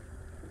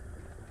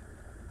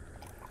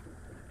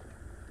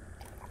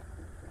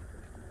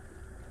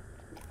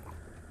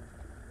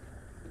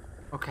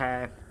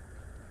 Okay.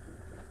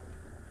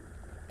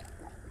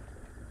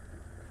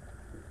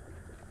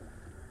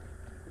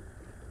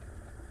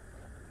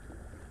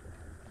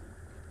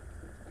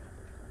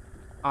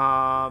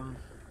 Um.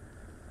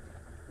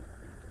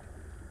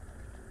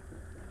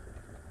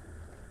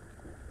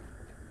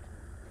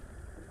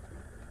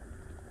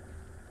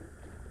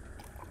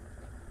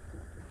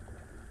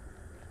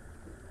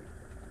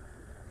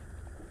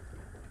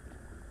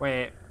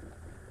 Wait.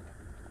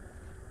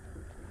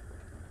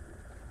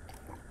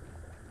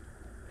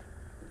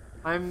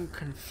 I'm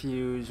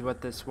confused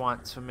what this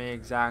wants from me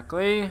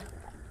exactly.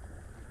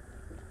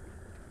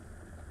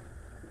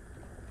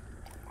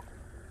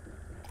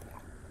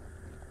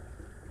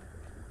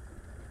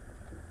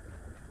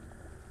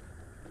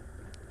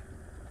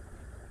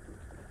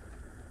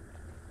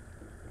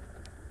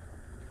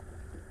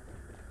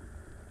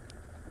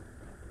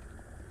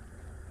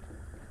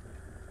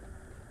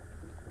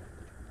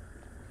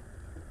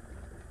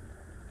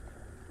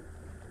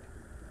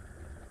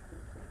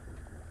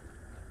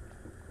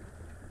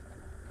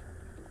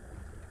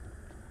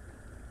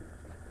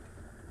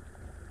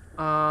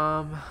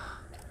 Um.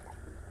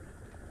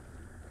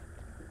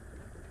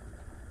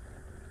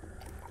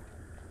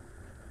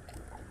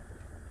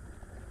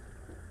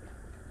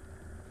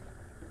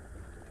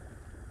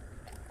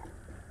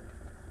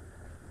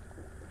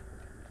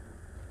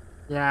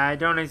 Yeah, I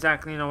don't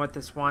exactly know what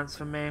this wants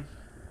from me.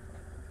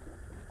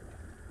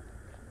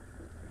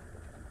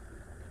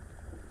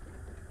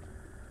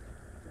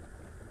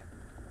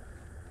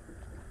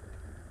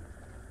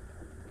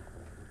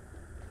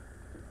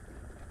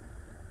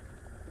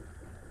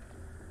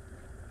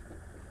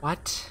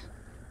 What?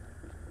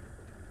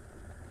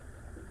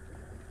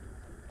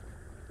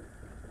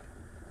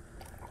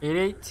 Eight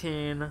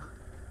 18,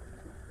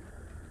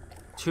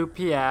 2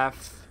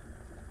 PF,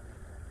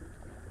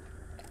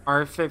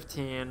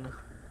 R15,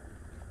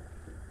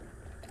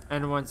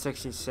 and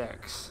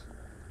 166.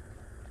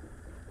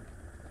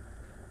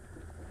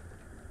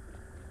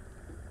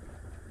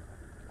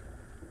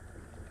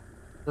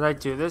 Did I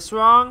do this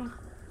wrong?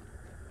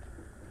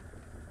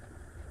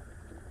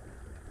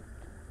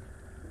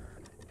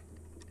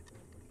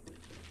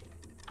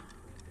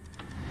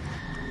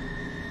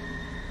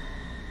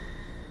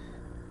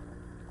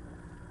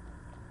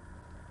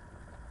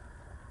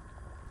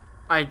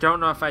 I don't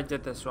know if I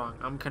did this wrong.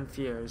 I'm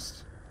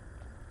confused.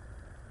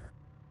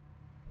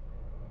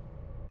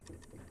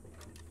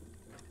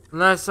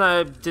 Unless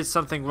I did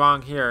something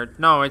wrong here.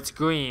 No, it's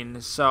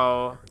green,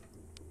 so...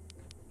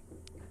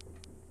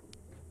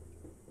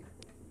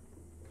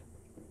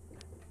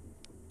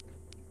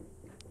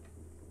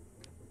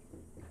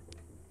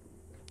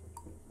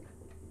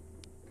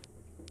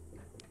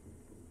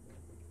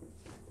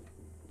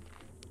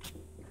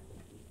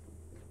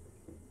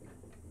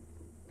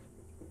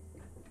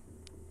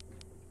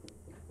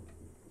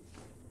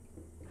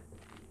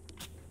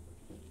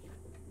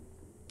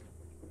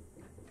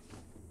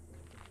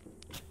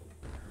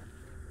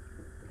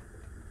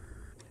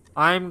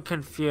 I'm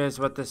confused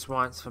what this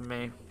wants from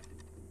me.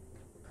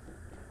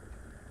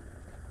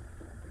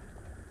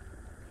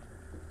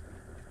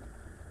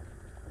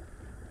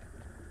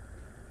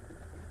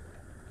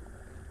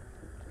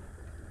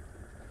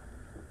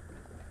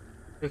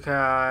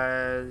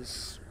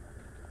 Because...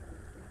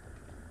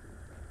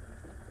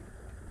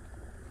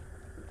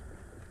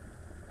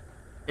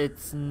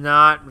 it's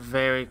not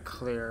very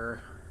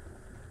clear.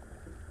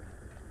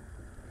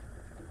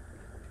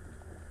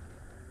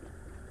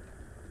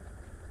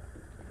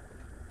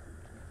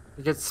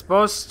 It's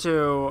supposed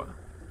to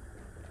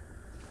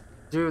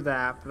do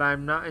that, but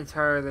I'm not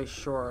entirely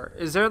sure.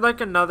 Is there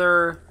like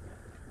another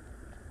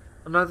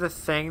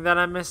thing that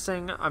I'm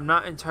missing? I'm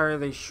not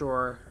entirely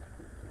sure.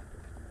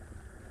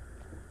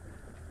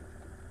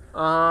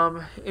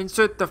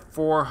 Insert the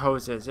 4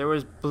 hoses. It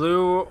was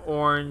blue,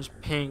 orange,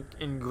 pink,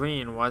 and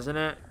green, wasn't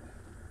it?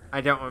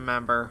 I don't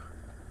remember.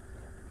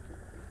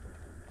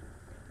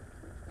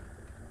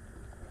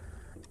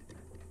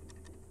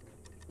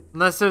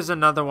 Unless there's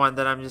another one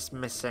that I'm just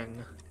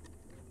missing.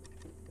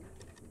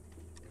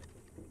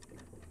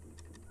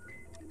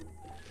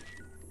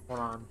 Hold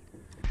on.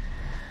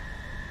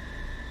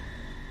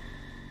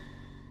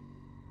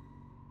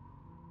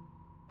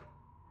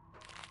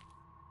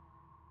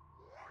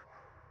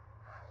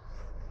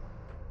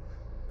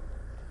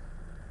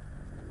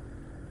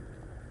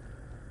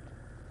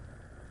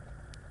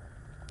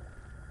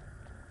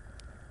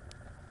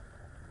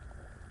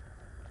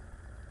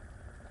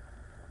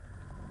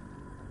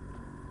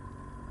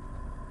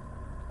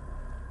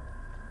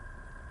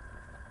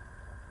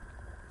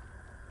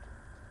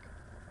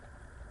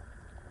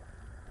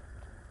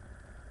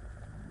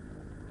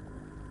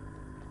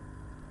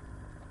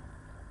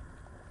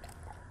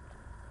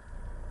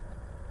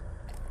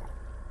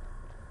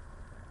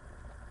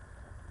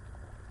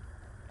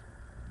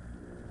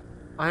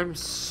 I'm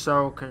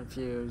so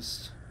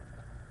confused.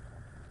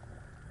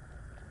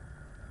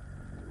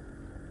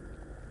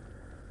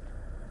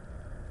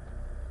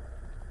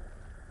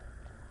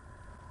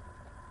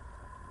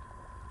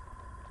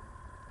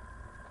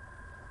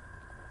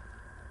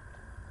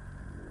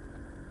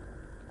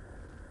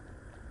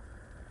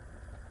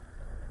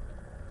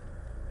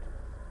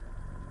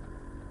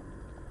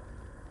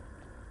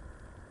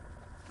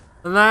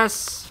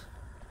 Unless...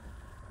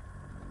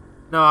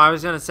 No, I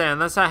was gonna say,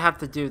 unless I have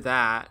to do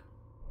that.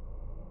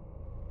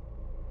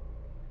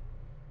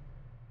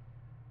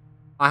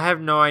 I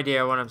have no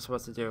idea what I'm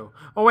supposed to do.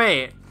 Oh,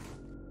 wait.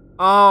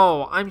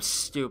 Oh, I'm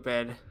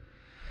stupid.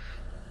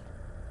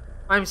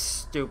 I'm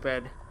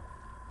stupid.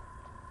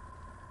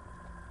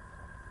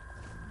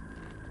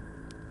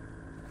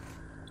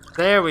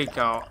 There we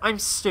go. I'm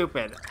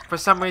stupid. For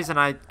some reason,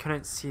 I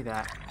couldn't see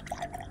that.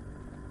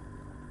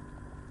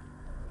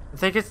 I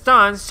think it's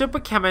done. Super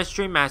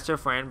Chemistry Master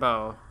Fran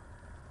Bow.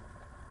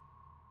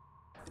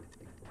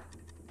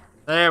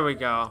 There we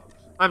go.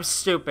 I'm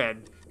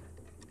stupid.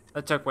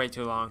 That took way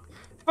too long.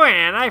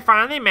 Fran, I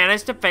finally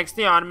managed to fix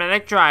the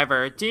automatic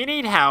driver. Do you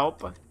need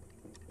help?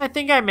 I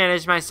think I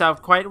managed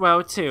myself quite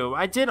well too.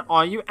 I did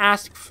all you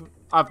asked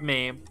of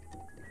me.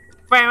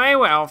 Very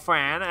well,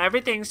 Fran.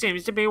 Everything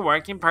seems to be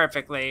working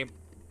perfectly.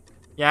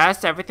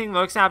 Yes, everything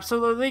looks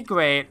absolutely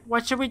great.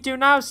 What should we do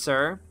now,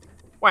 sir?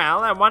 Well,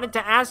 I wanted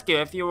to ask you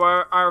if you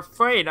are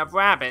afraid of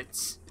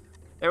rabbits.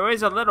 There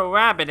is a little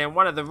rabbit in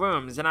one of the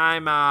rooms, and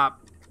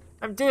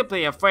I'm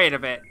deeply afraid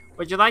of it.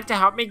 Would you like to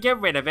help me get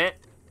rid of it?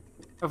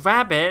 A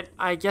rabbit?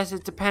 I guess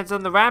it depends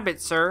on the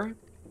rabbit, sir.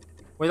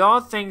 With all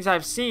things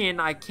I've seen,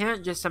 I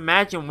can't just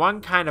imagine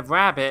one kind of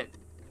rabbit.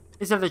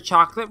 Is it a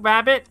chocolate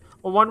rabbit,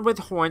 or one with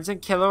horns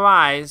and killer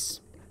eyes?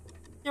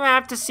 You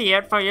have to see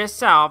it for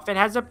yourself. It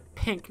has a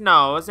pink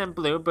nose and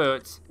blue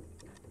boots.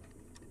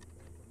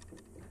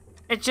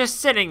 It's just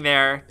sitting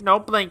there. No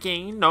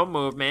blinking, no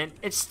movement.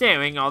 It's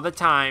staring all the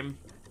time.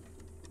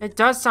 It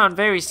does sound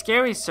very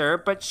scary, sir,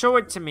 but show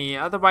it to me,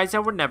 otherwise I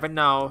would never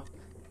know.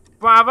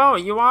 Bravo,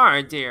 you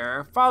are,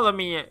 dear. Follow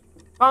me.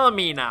 Follow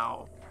me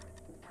now.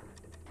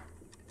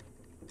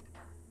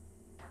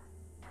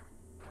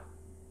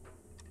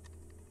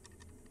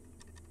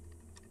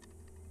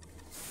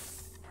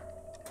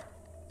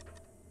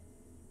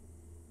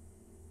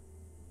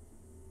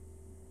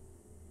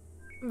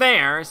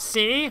 There,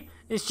 see?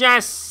 It's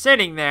just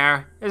sitting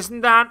there.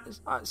 Isn't that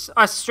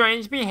a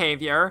strange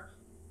behavior?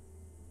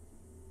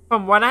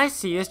 From what I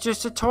see, it's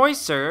just a toy,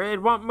 sir.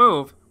 It won't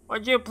move.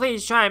 Would you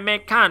please try and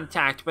make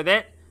contact with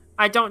it?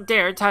 I don't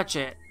dare touch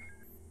it.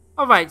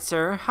 Alright,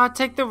 sir. I'll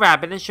take the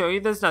rabbit and show you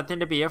there's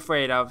nothing to be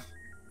afraid of.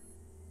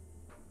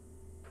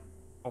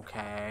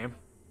 Okay.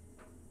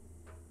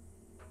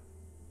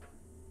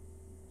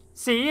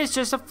 See, it's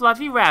just a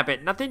fluffy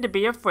rabbit. Nothing to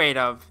be afraid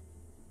of.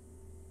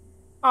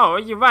 Oh,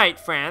 you're right,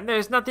 Fran.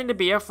 There's nothing to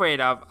be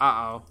afraid of.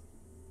 Uh-oh.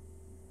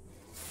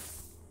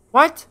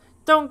 What?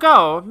 Don't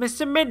go.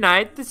 Mr.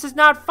 Midnight, this is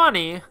not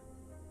funny.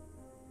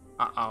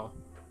 Uh-oh.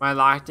 Am I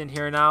locked in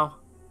here now?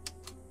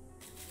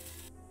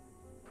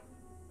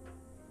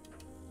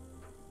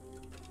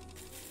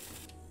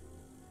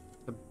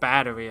 The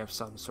battery of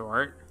some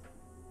sort.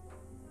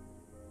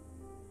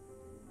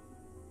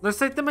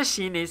 Looks like the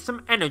machine needs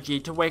some energy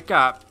to wake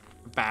up.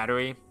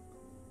 Battery.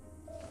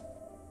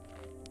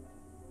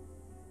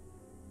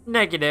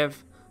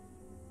 Negative.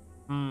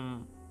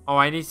 Oh,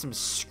 I need some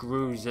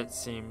screws, it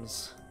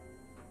seems.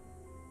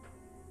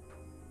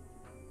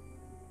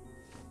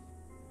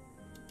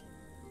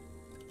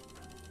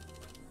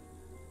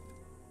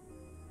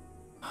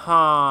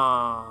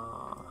 Huh.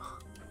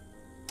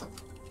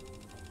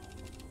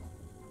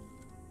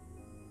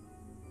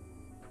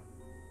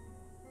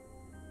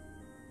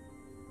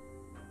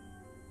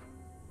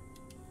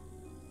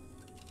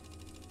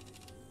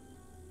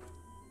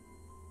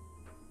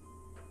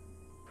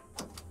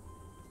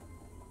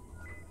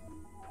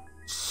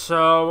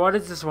 So, what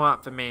does this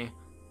want for me?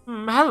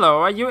 Hello,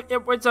 are you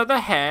Edward's other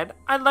head?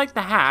 I like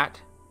the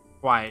hat.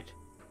 White.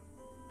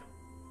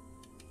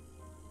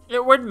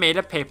 Edward made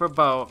a paper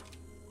boat.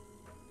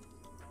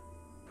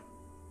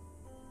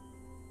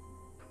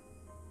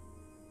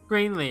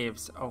 Green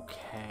leaves.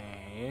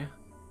 Okay.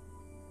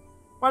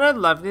 What a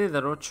lovely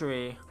little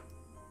tree.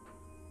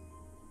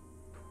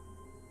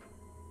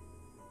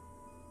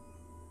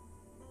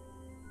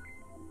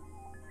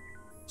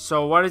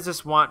 So, what does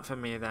this want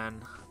from me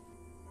then?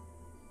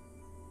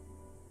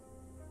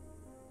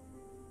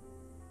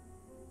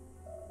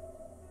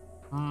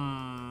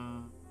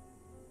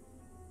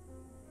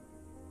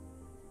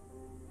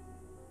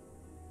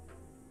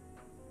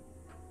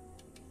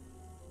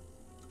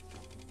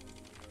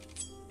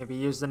 Maybe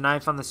use the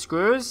knife on the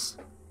screws?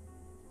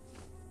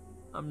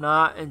 I'm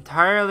not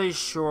entirely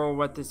sure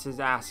what this is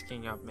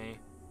asking of me.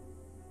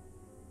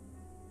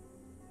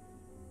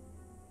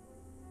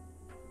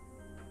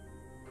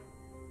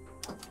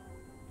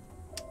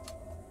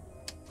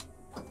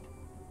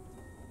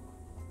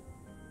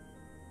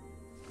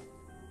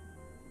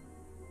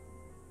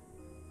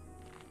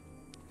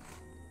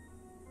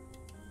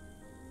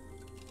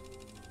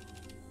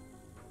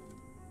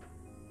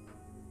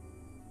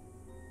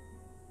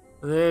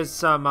 There's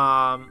some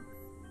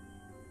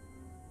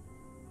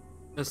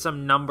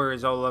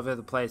numbers all over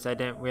the place I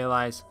didn't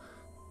realize.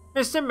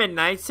 Mr.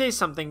 Midnight, say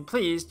something,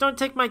 please. Don't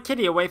take my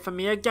kitty away from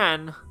me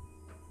again.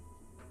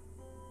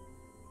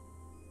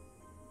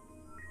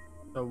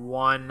 The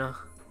 1,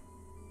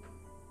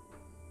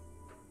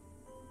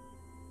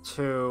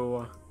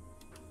 2,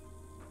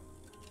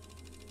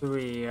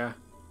 3,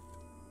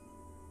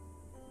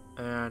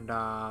 and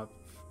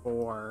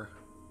 4.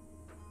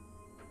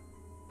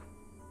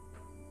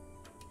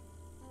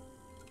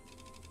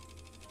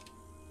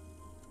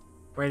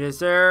 Wait, is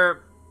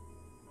there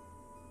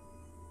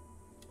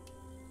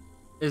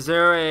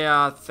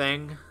a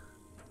thing?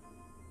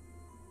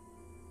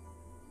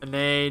 An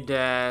A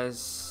des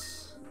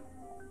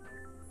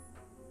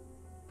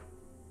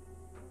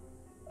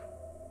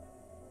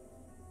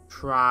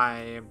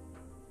try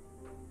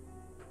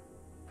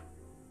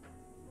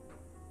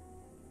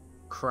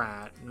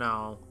crat?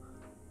 No.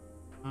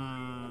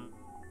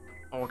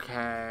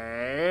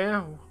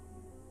 Okay.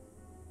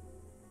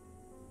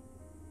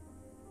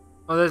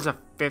 Oh, there's a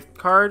 5th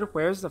card?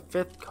 Where's the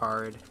 5th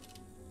card?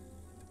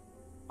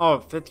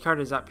 Oh, 5th card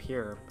is up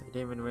here. I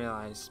didn't even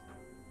realize.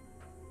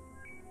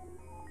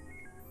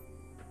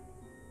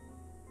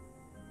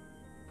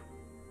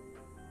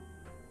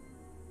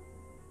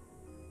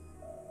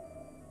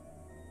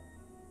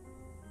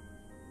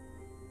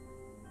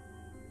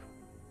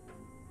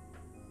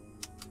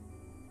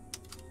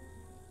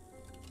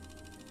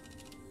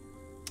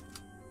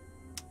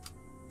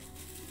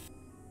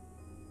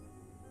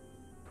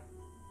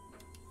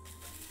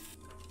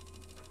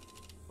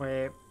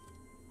 Wait.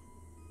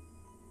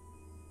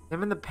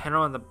 I'm in the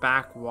panel on the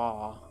back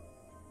wall.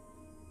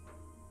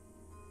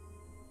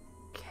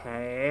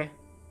 Okay.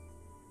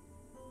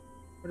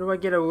 Where do I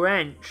get a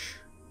wrench?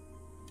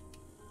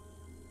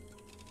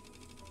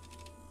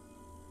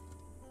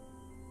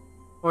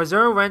 Was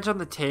there a wrench on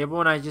the table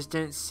and I just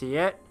didn't see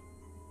it?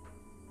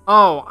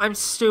 Oh, I'm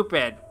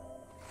stupid.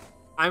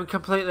 I'm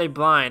completely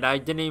blind. I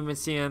didn't even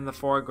see it in the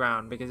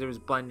foreground because it was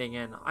blending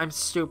in. I'm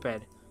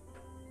stupid.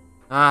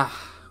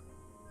 Ah.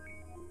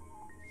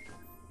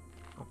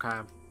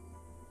 Okay.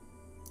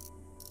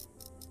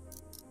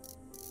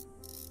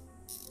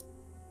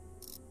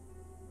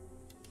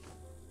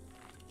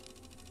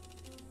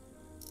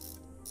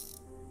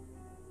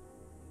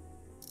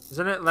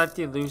 Isn't it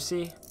Lefty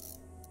Lucy?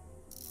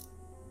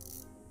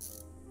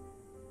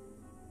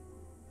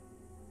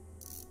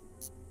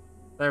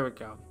 There we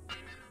go.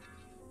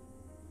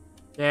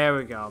 There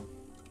we go.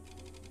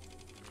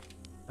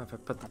 If I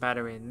put the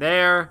battery in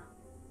there.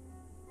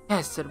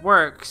 Yes, it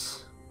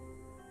works.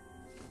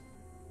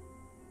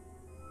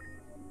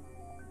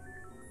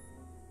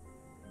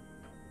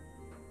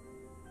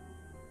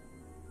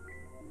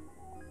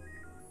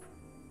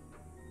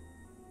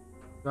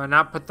 Do I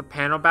not put the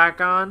panel back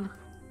on?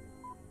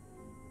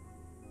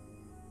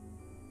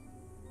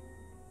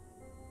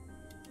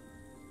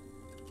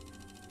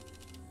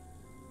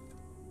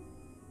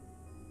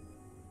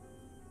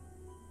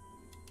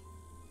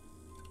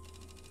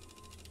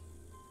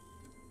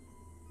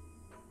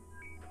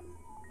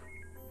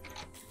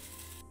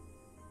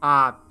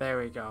 Ah, there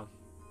we go.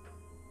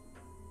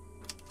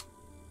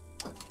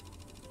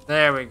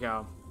 There we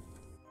go.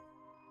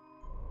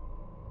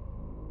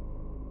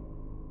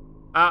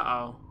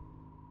 Uh-oh.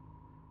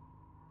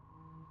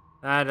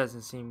 That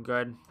doesn't seem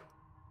good.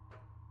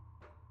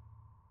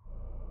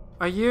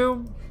 Are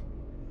you...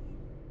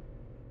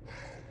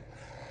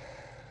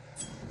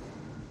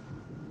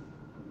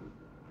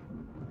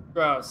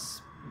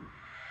 Gross.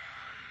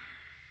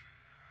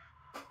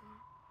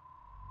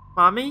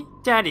 Mommy?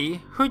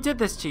 Daddy? Who did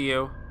this to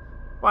you?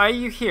 Why are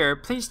you here?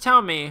 Please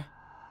tell me.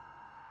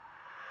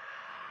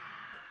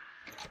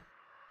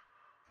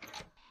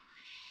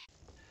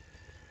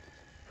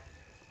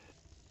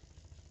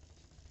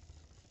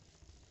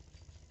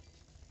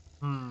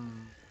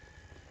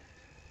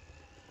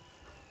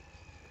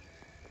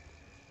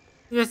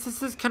 Yes,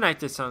 this is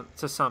connected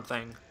to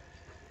something.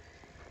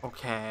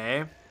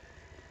 Okay.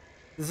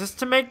 Is this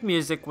to make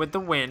music with the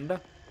wind?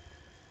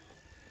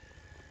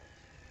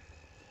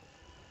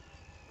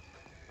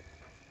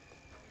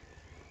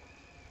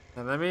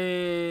 Now let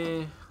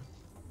me...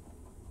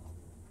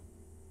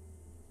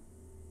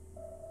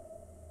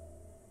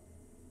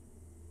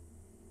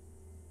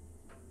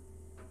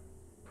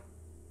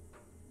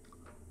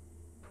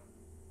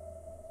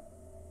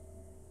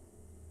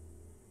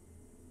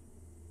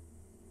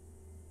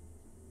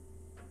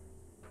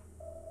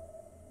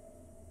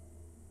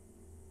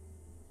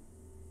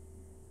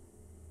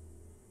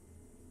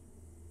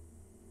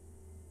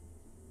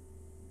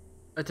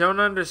 I don't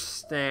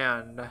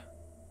understand.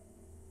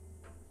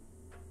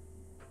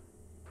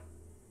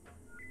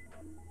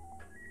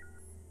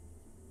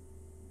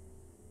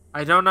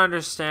 I don't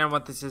understand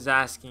what this is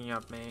asking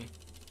of me.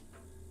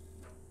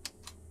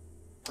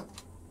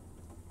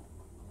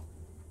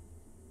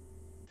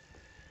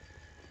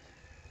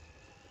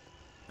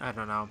 I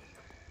don't know.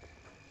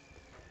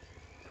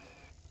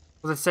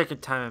 For the sake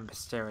of time and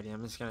posterity,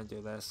 I'm just gonna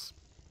do this.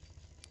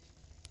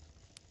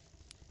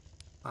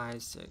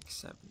 5, 6,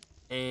 7,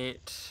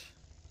 8,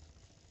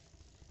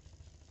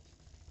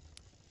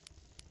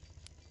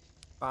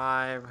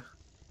 5,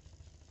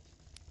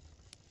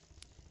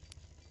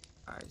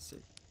 5,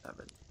 6,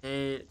 7,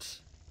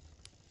 8,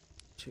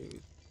 2,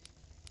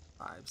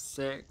 5,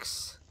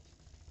 6,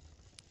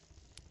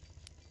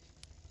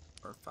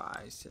 or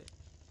 5, 6.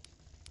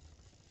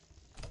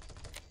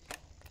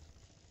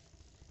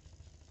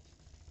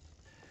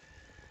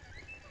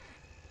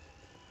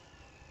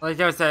 Like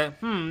I said,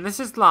 this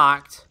is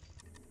locked.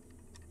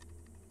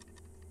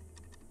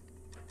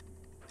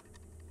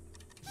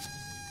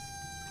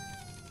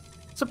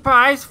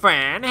 Surprise,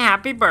 Fran!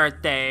 Happy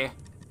birthday!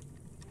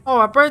 Oh,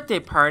 a birthday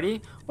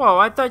party? Whoa,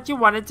 I thought you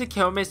wanted to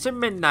kill Mr.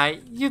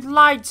 Midnight. You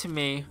lied to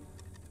me.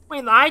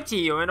 We lied to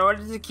you in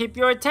order to keep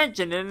your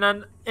attention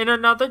in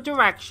another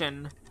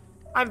direction.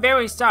 I'm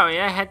very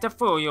sorry I had to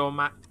fool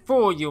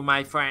you,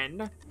 my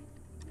friend.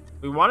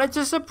 We wanted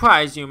to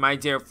surprise you, my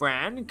dear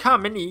Fran.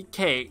 Come and eat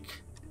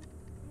cake.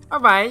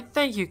 Alright,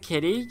 thank you,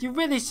 Kitty. You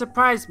really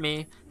surprised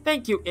me.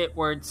 Thank you,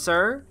 Itward,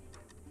 sir.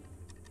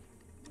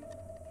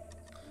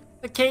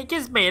 The cake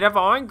is made of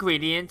all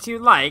ingredients you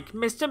like.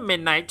 Mr.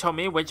 Midnight told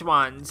me which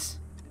ones.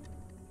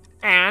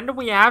 And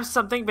we have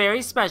something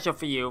very special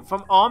for you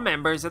from all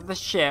members of the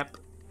ship.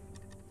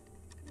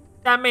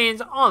 That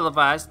means all of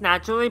us,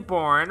 naturally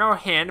born or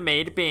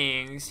handmade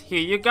beings. Here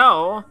you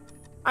go.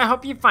 I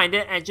hope you find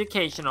it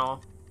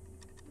educational.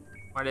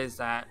 What is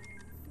that?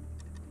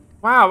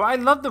 Wow, I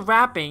love the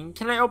wrapping.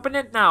 Can I open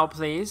it now,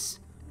 please?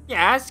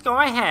 Yes, go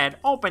ahead.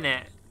 Open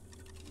it.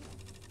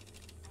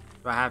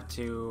 Do I have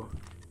to...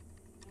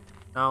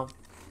 No.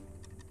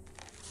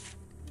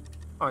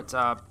 Oh, it's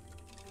a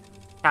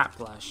cat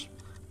plush.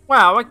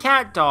 Wow, a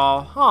cat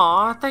doll.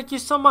 Aw, thank you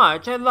so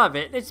much. I love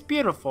it. It's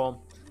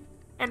beautiful.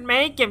 It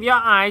may give your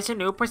eyes a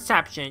new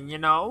perception, you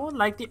know,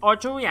 like the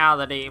ultra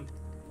reality.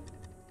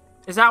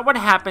 Is that what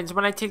happens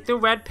when I take the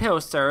red pill,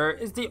 sir?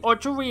 Is the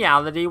ultra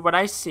reality what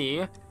I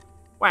see?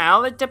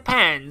 Well, it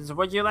depends.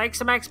 Would you like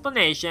some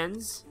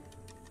explanations?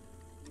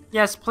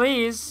 Yes,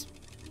 please.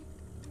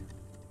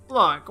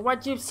 Look,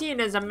 what you've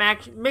seen is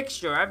a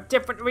mixture of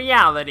different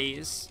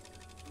realities.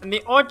 And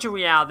the ultra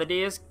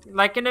reality is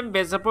like an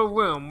invisible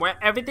room where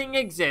everything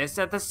exists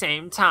at the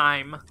same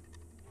time.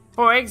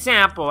 For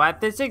example,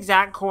 at this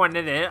exact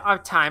coordinate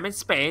of time and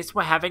space,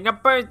 we're having a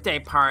birthday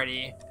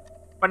party.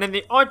 But in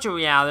the ultra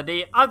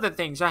reality, other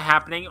things are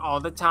happening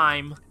all the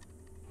time.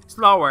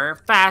 Slower,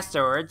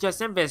 faster, or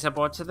just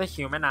invisible to the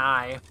human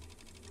eye.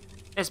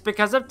 It's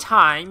because of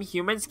time,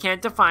 humans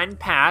can't define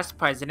past,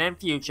 present, and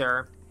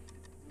future.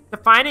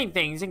 Defining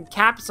things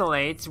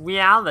encapsulates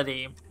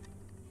reality.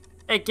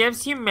 It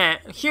gives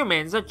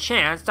humans a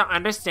chance to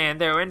understand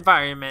their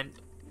environment.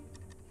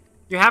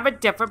 You have a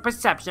different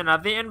perception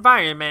of the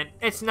environment.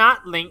 It's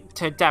not linked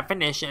to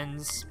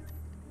definitions.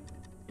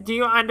 Do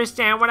you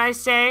understand what I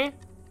say?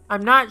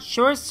 I'm not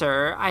sure,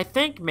 sir. I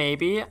think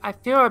maybe. I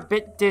feel a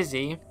bit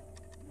dizzy.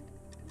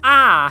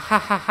 Ah, ha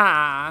ha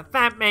ha.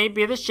 That may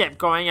be the ship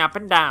going up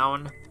and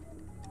down.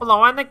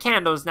 Blow on the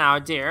candles now,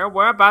 dear.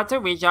 We're about to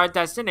reach our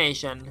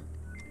destination.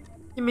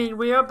 You mean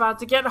we are about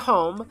to get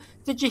home?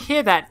 Did you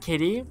hear that,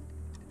 Kitty?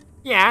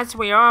 Yes,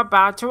 we are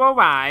about to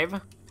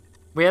arrive.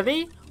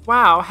 Really?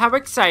 Wow, how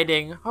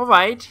exciting.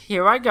 Alright,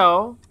 here I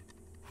go.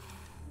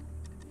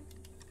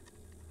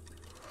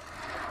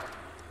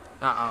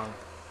 Uh-oh.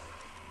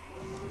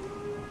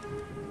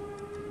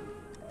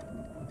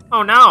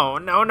 Oh no,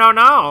 no, no,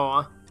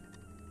 no.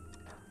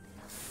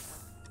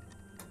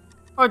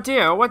 Oh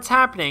dear, what's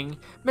happening?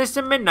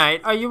 Mr.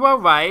 Midnight, are you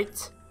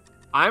alright?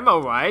 I'm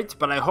alright,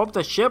 but I hope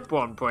the ship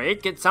won't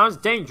break. It sounds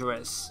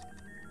dangerous.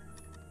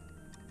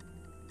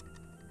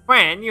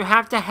 Fran, you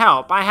have to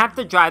help. I have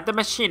to drive the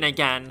machine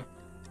again.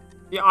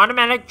 The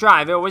automatic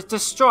driver was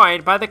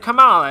destroyed by the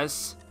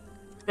Kamalas.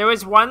 There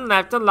is one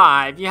left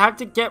alive. You have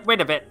to get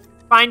rid of it.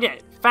 Find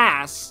it,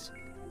 fast.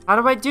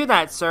 How do I do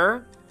that,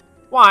 sir?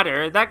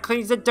 Water, that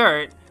cleans the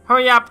dirt.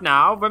 Hurry up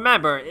now.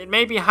 Remember, it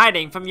may be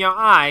hiding from your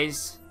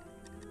eyes.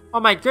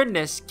 Oh my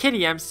goodness,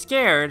 Kitty, I'm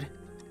scared.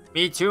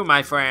 Me too,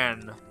 my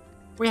friend.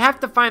 We have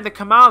to find the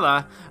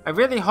Kamala. I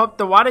really hope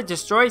the water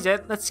destroys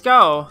it. Let's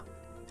go.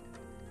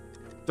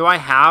 Do I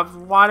have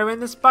water in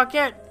this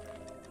bucket?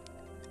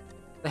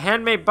 The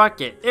handmade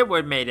bucket. It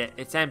would made it.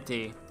 It's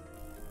empty.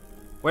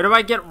 Where do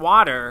I get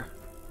water?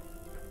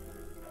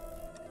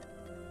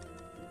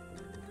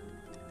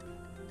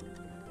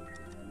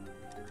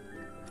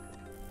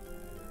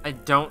 I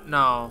don't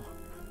know.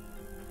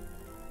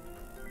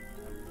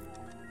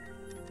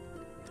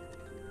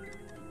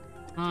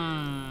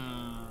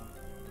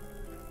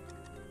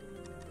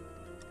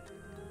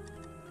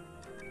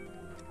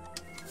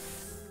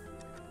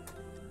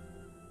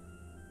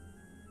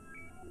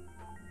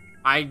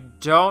 I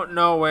don't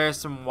know where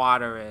some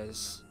water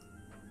is.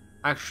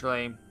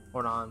 Actually,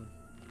 hold on.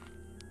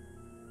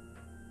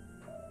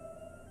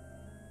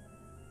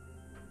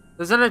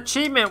 There's an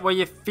achievement where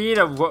you feed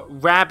a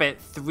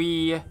rabbit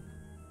 3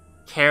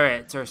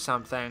 carrots or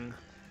something.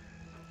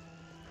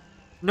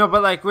 No,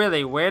 but like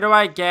really, where do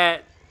I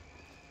get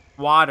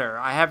water?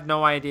 I have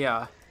no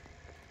idea.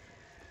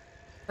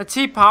 A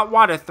teapot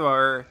water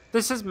thrower.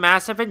 This is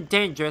massive and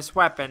dangerous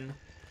weapon.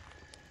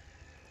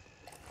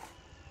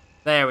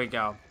 There we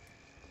go.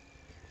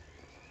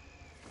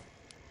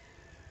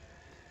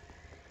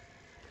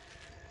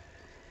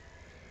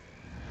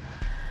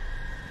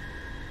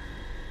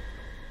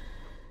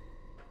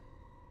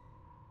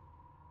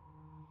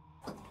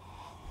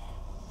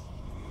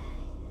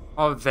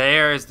 Oh,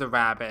 there's the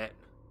rabbit.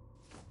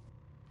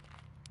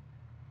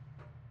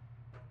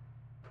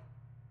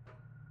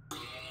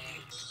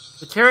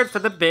 The carrot for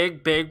the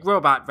big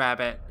robot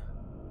rabbit.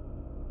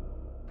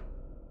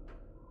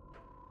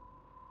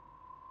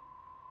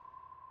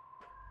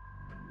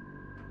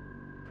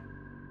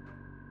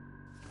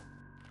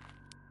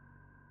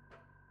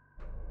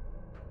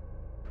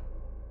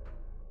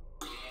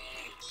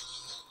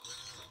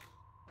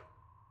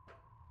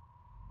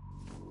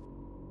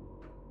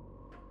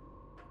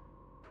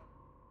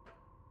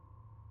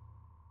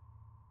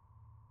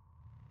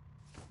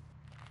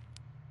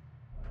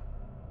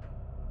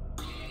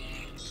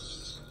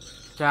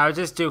 Yeah, I'll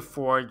just do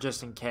 4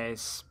 just in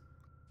case.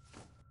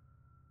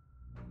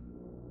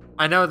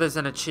 I know there's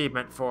an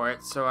achievement for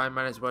it, so I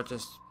might as well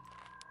just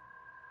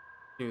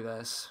do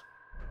this.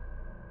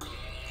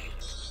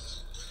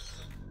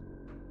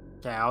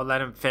 Okay, I'll let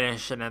him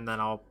finish and then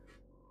I'll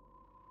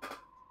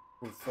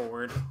move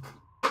forward.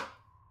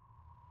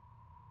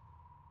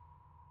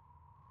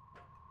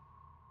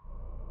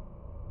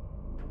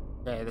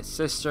 Okay, the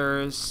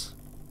sisters.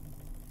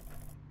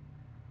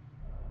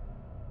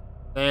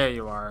 There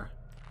you are.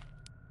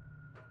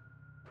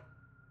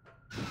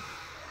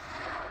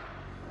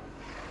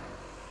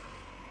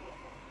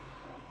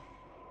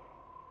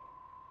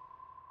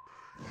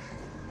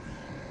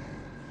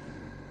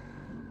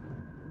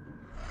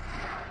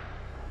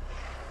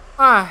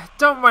 Ah,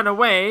 don't run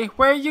away.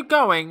 Where are you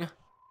going?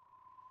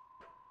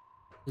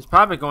 He's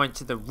probably going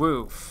to the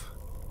roof.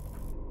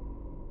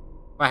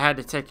 If I had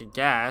to take a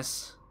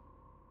guess.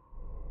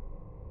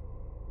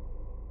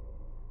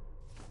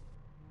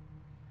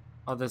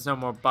 Oh, there's no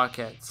more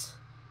buckets.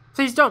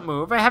 Please don't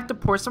move. I have to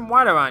pour some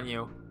water on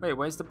you. Wait,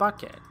 where's the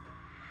bucket?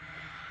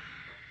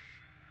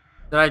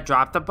 Did I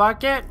drop the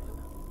bucket?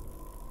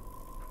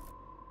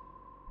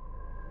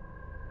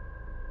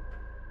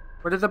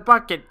 Where did the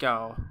bucket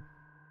go?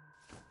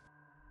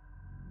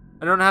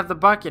 I don't have the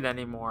bucket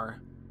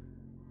anymore.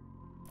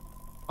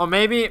 Oh,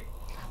 maybe,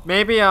 when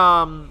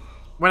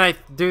I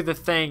do the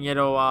thing,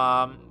 it'll,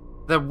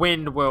 the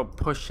wind will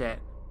push it.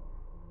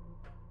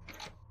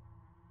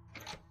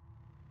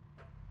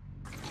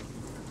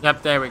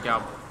 Yep, there we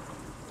go.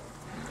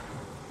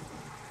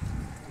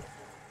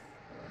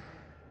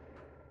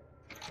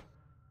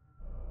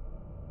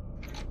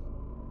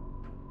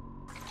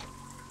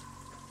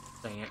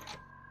 Dang it.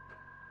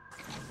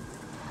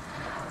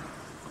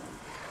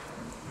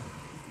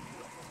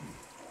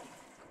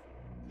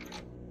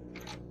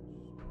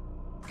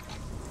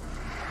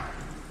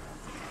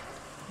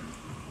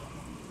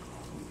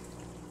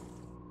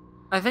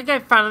 I think I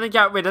finally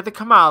got rid of the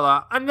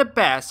Kamala. I'm the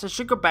best. I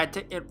should go back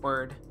to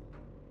Itward.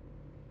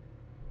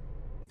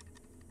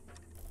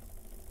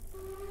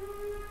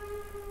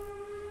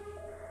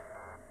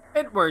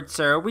 Itward,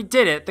 sir, we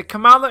did it. The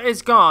Kamala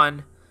is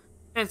gone.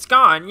 It's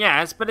gone,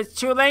 yes, but it's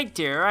too late,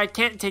 dear. I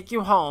can't take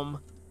you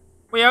home.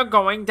 We are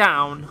going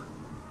down.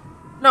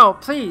 No,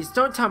 please,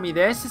 don't tell me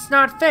this. It's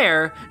not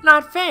fair.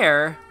 Not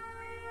fair.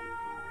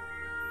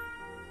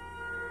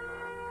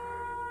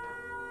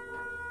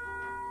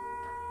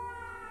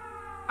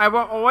 I will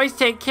always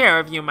take care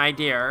of you, my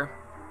dear.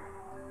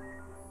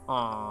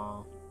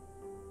 Aww.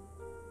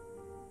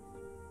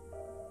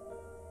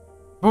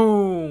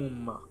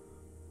 Boom.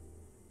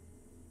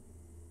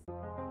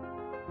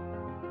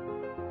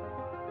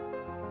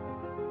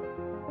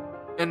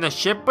 And the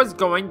ship was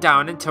going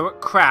down until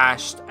it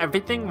crashed.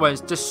 Everything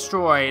was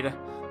destroyed.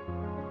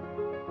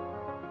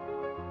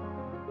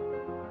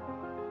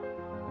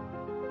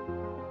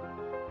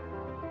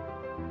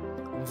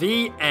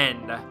 The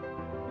end.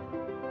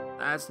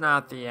 That's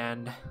not the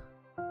end.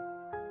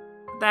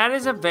 That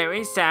is a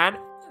very sad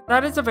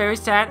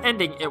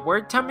ending,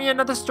 Itward. Tell me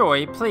another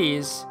story,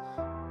 please.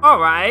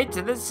 Alright,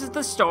 this is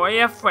the story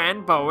of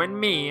Fran Bow and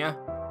me.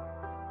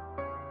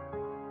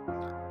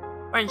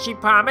 When she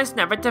promised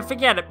never to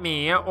forget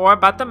me or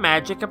about the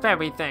magic of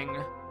everything.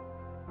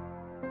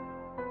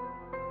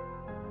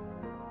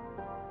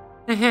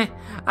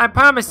 I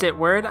promise,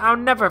 Itward, I'll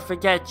never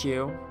forget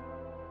you.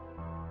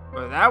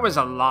 Well, that was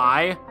a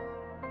lie.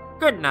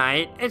 Good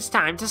night, it's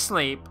time to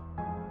sleep.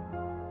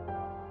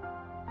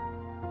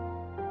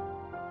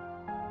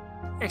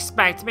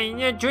 Expect me in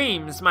your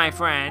dreams, my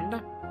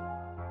friend.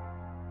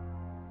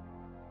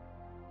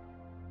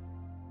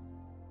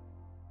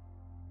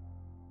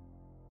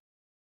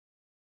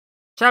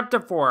 Chapter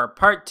 4,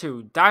 Part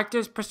 2,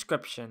 Doctor's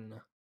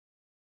Prescription.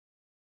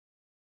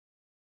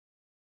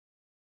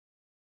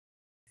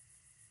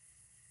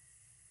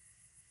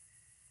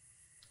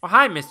 Oh,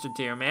 hi, Mr.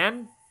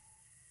 Dearman.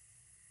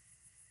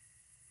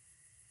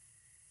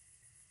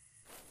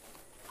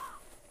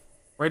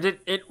 Where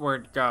did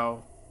Itward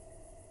go?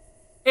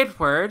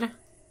 Itward?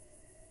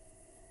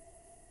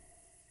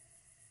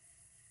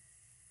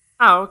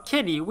 Oh,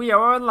 Kitty, we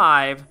are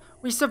alive.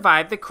 We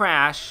survived the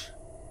crash.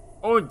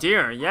 Oh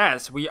dear,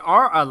 yes, we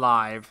are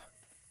alive.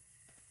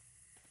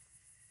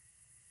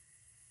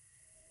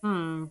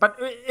 But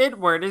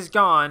Edward is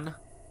gone.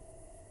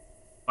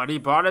 But he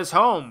brought us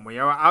home. We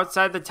are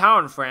outside the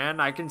town, Fran.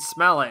 I can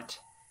smell it.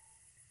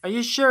 Are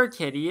you sure,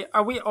 Kitty?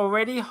 Are we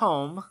already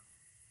home?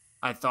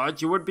 I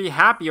thought you would be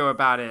happier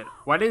about it.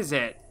 What is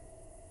it?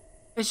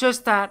 It's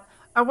just that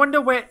I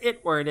wonder where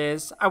Edward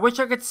is. I wish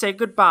I could say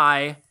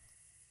goodbye.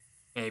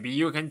 Maybe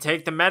you can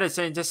take the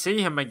medicine to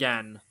see him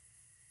again.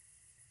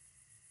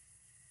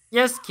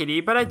 Yes,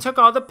 Kitty, but I took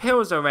all the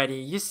pills already.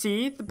 You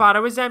see, the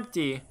bottle is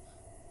empty.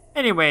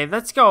 Anyway,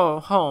 let's go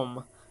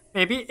home.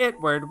 Maybe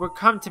Edward will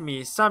come to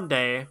me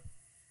someday.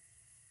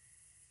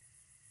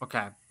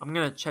 Okay, I'm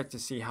gonna check to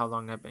see how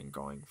long I've been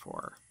going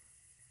for.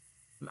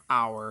 An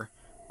hour.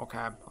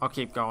 Okay, I'll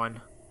keep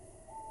going.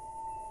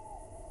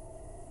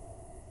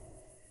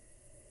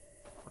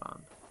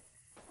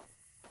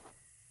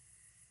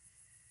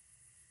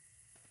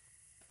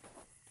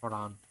 Hold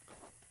on.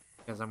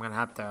 Because I'm gonna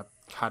have to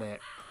cut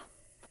it.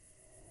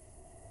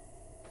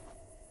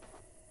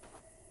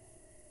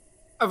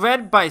 A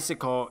red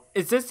bicycle.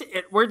 Is this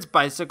Edward's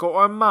bicycle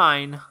or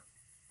mine?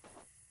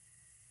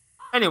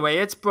 Anyway,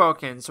 it's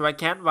broken, so I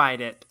can't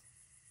ride it.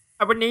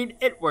 I would need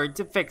Edward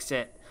to fix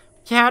it.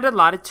 He had a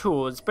lot of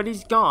tools, but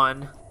he's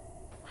gone.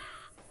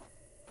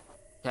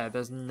 Okay,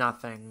 there's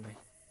nothing.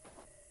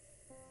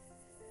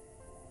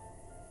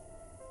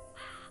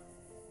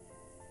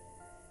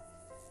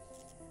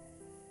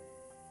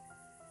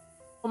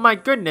 Oh my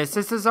goodness,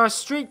 this is our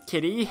street,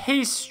 Kitty.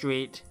 Hayes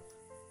Street.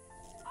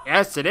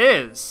 Yes, it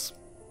is.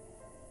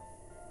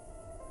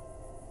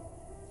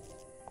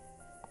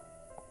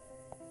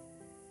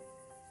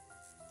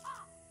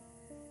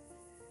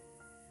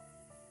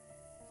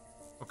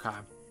 Okay.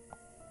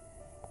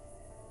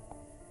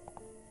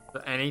 Is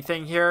there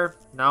anything here?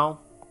 No?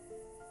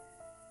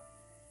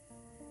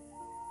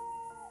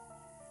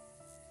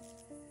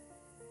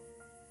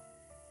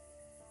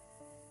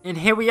 And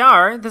here we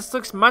are. This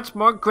looks much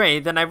more gray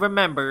than I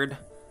remembered.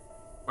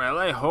 Well,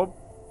 I hope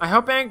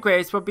Aunt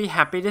Grace will be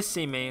happy to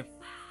see me.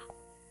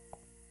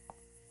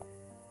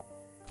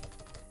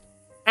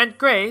 Aunt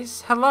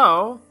Grace,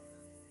 hello?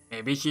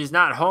 Maybe she's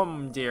not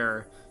home,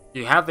 dear. Do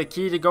you have the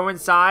key to go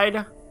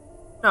inside?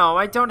 No,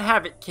 I don't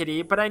have it,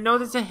 Kitty, but I know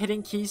there's a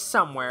hidden key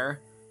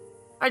somewhere.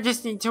 I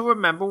just need to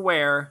remember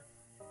where.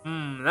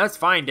 Let's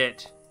find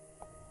it.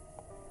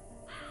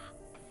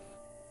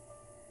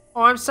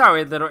 Oh, I'm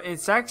sorry, little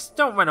insects.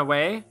 Don't run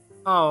away.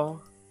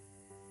 Oh.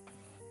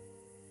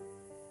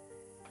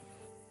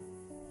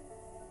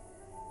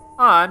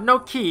 Ah, no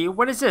key.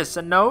 What is this,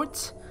 a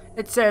note?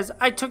 It says,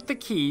 I took the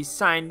key,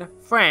 signed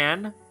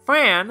Fran.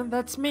 Fran,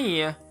 that's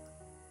me.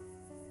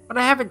 But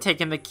I haven't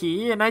taken the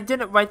key, and I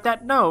didn't write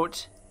that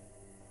note.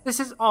 This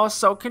is all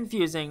so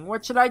confusing.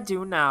 What should I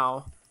do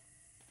now?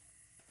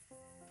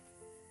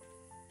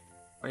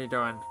 What are you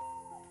doing?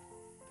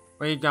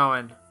 Where are you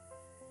going?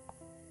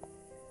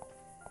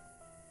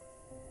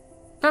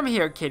 Come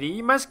here, Kitty.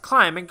 You must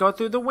climb and go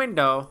through the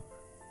window.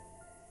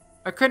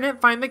 I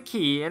couldn't find the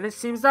key, and it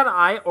seems that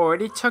I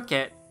already took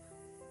it.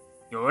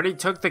 You already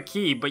took the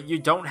key, but you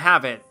don't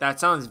have it. That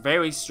sounds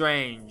very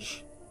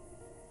strange.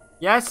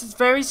 Yes, it's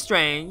very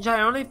strange.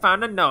 I only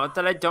found a note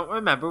that I don't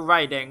remember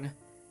writing.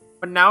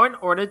 But now in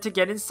order to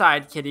get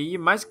inside, Kitty, you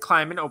must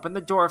climb and open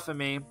the door for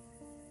me.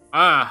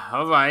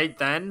 Alright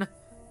then.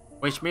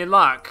 Wish me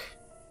luck.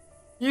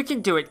 You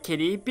can do it,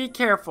 Kitty. Be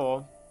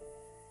careful.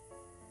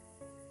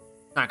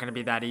 It's not gonna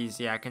be that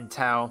easy, I can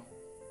tell.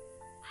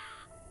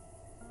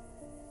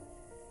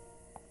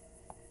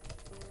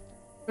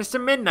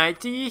 Mr. Midnight,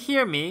 do you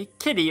hear me?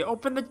 Kitty,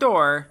 open the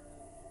door.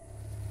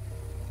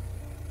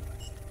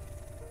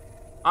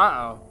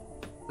 Uh-oh.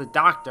 The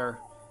doctor.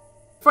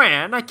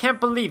 Fran, I can't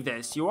believe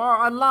this. You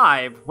are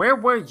alive. Where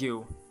were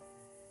you?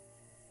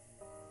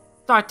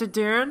 Dr.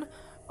 Deeren,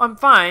 I'm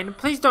fine.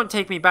 Please don't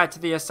take me back to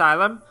the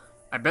asylum.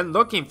 I've been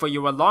looking for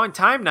you a long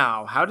time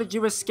now. How did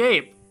you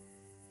escape?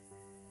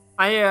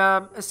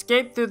 I,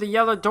 escaped through the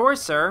yellow door,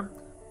 sir.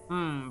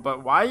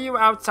 But why are you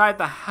outside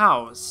the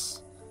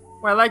house?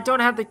 Well, I don't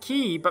have the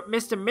key, but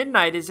Mr.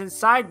 Midnight is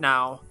inside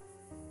now.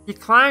 He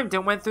climbed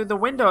and went through the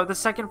window of the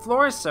second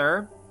floor,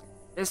 sir.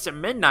 Mr.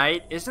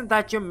 Midnight, isn't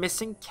that your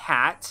missing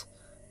cat?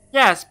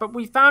 Yes, but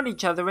we found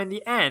each other in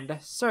the end.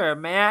 Sir,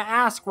 may I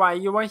ask why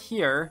you are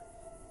here?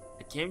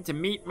 I came to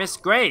meet Miss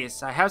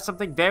Grace. I have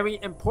something very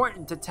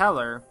important to tell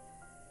her.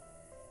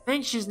 I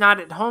think she's not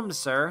at home,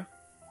 sir.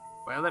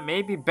 Well, it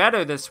may be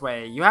better this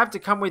way. You have to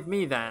come with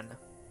me then.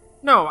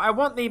 No, I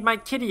won't leave my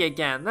kitty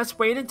again. Let's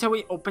wait until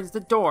he opens the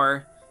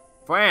door.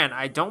 Fran,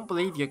 I don't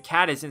believe your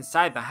cat is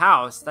inside the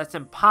house. That's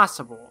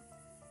impossible.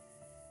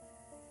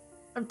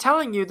 I'm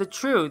telling you the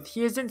truth.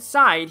 He is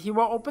inside. He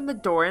will open the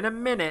door in a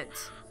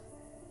minute.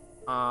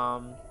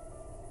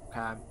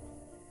 Okay.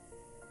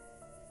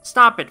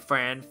 Stop it,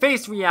 Fran.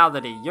 Face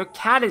reality. Your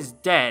cat is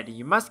dead.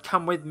 You must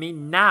come with me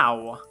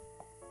now.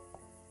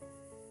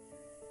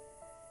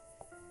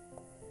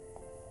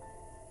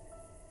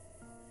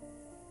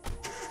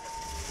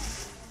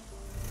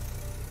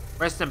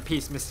 Rest in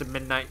peace, Mr.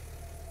 Midnight.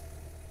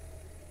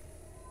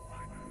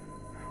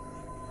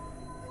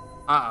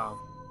 Uh-oh.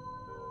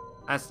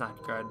 That's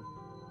not good.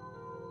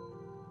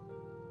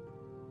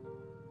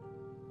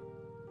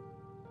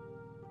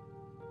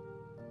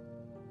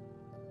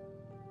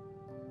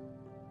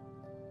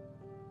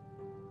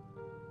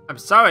 I'm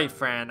sorry,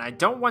 Fran. I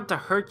don't want to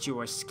hurt you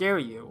or scare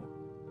you.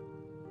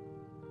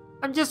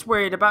 I'm just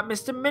worried about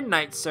Mr.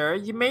 Midnight, sir.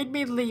 You made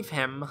me leave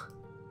him.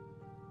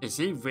 Is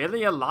he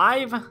really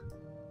alive?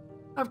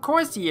 Of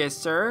course he is,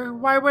 sir.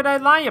 Why would I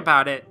lie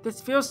about it? This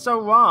feels so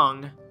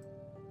wrong.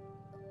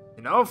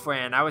 You know,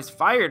 Fran, I was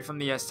fired from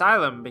the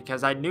asylum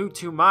because I knew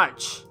too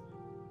much.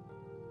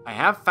 I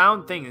have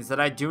found things that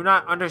I do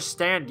not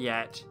understand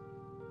yet.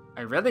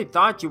 I really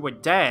thought you were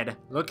dead.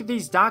 Look at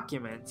these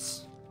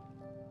documents.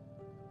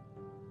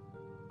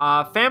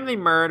 Family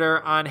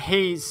murder on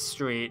Hayes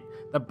Street.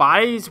 The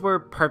bodies were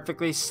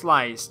perfectly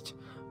sliced.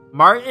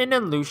 Martin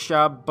and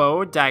Lucia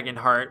Bow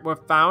Dagenhart were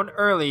found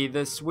early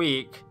this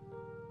week,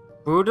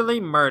 brutally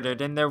murdered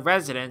in their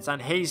residence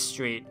on Hayes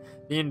Street.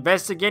 The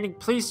investigating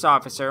police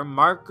officer,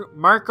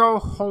 Marco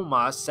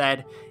Homa,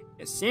 said,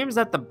 "It seems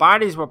that the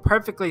bodies were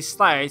perfectly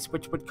sliced,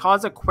 which would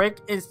cause a quick,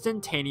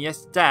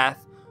 instantaneous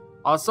death.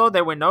 Also,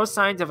 there were no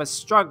signs of a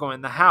struggle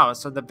in the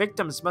house, so the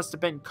victims must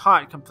have been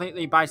caught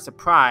completely by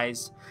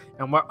surprise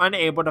and were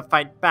unable to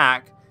fight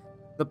back."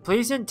 The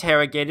police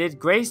interrogated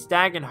Grace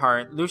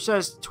Dagenhart,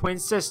 Lucia's twin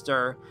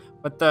sister,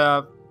 but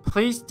the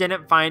police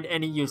didn't find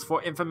any useful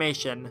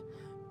information.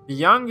 The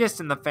youngest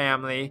in the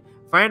family,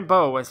 Fran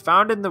Bow, was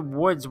found in the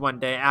woods one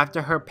day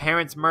after her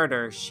parents'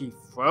 murder. She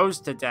froze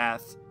to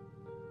death.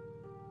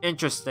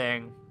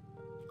 Interesting.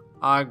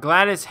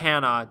 Gladys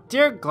Hannah.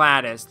 Dear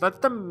Gladys,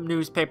 let the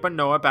newspaper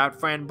know about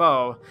Fran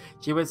Bow.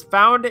 She was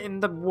found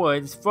in the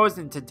woods,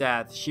 frozen to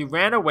death. She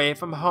ran away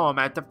from home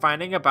after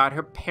finding about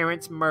her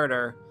parents'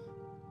 murder.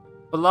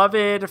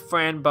 Beloved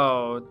Fran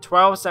Bow,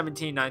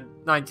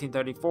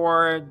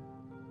 12/17/1934,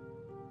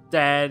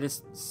 dead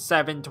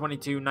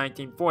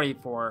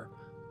 7/22/1944.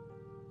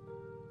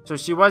 So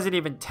she wasn't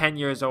even 10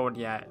 years old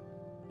yet,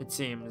 it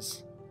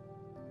seems.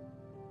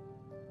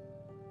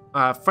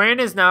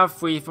 Fran is now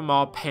free from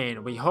all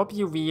pain. We hope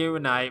you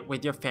reunite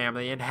with your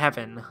family in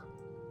heaven.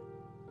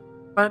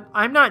 But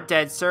I'm not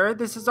dead, sir.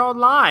 This is all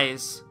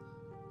lies.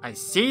 I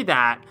see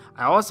that.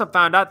 I also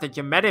found out that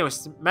your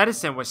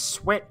medicine was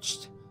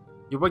switched.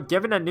 You were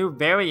given a new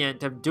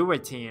variant of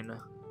duotine.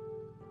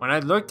 When I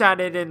looked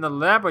at it in the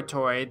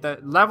laboratory, the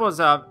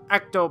levels of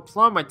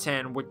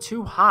ectoplomatin were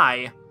too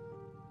high.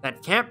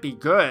 That can't be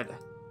good.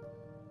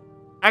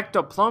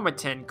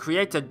 Ectoplomatin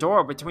creates a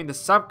door between the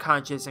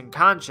subconscious and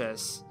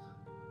conscious.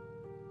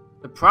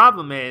 The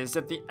problem is,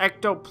 if the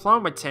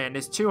ectoplomatin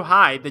is too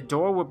high, the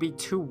door will be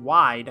too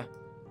wide.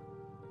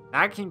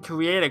 That can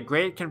create a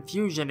great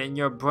confusion in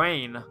your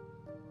brain.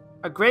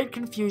 A great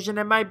confusion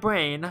in my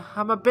brain.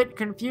 I'm a bit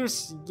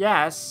confused,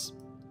 yes.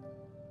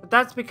 But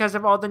that's because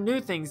of all the new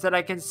things that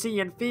I can see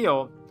and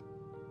feel.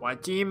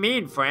 What do you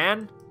mean,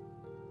 Fran?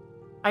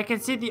 I can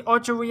see the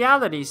ultra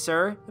reality,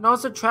 sir, and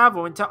also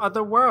travel into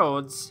other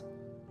worlds.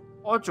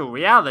 Ultra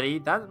reality?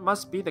 That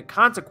must be the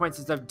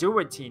consequences of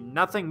duotine,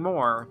 nothing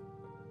more.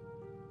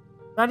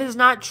 That is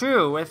not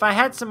true. If I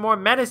had some more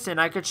medicine,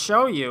 I could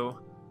show you.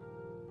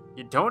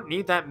 You don't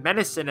need that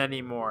medicine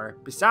anymore.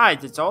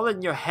 Besides, it's all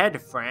in your head,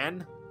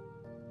 Fran.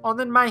 All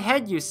in my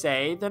head, you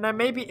say? Then I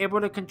may be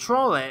able to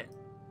control it.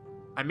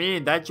 I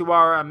mean that you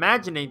are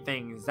imagining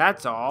things,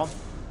 that's all.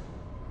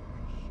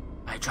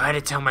 I try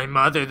to tell my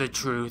mother the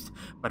truth,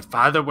 but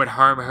father would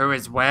harm her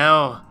as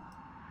well.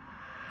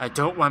 I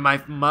don't want my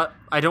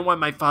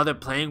father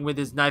playing with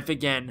his knife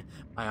again.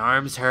 My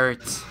arms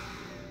hurt.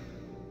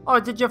 Oh,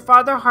 did your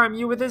father harm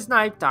you with his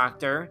knife,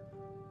 Doctor?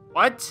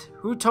 What?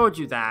 Who told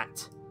you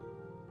that?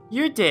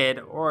 You did,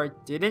 or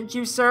didn't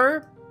you,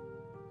 sir?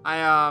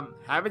 I,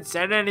 haven't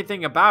said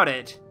anything about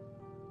it.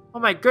 Oh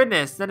my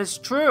goodness, that is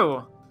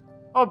true.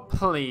 Oh,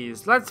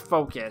 please, let's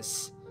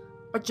focus.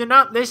 But you're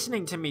not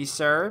listening to me,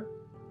 sir.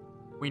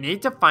 We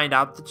need to find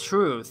out the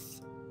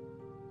truth.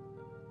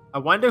 I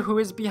wonder who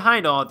is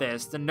behind all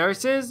this. The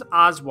nurses?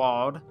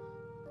 Oswald?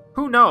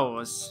 Who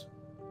knows?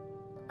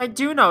 I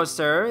do know,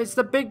 sir. It's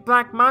the big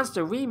black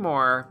monster,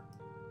 Remore.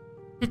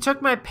 He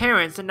took my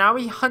parents and now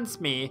he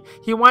hunts me.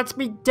 He wants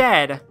me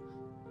dead.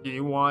 He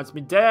wants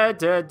me dead,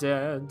 dead,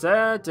 dead,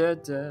 dead,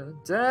 dead, dead,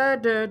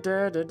 dead, dead,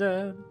 dead, dead,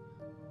 dead.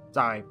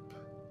 Sorry.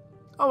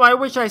 Oh, I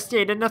wish I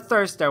stayed in the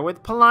Thirster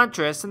with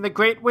Palantris and the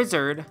Great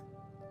Wizard.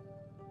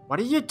 What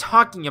are you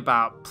talking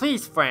about?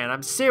 Please, Fran,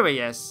 I'm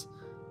serious.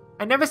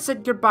 I never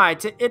said goodbye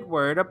to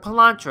Itward or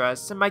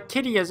Palantris, and my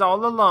kitty is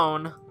all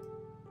alone.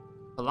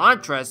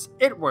 Palantris?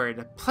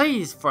 Itward?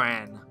 Please,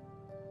 Fran.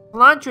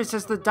 Palantris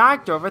is the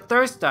doctor of a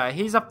Thirster.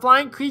 He's a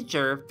flying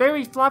creature,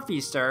 very fluffy,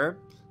 sir.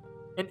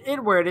 And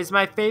Itward is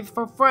my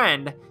faithful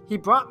friend. He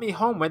brought me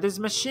home with his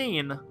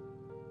machine.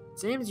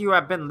 Seems you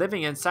have been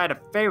living inside a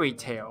fairy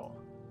tale.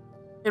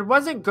 It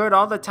wasn't good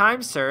all the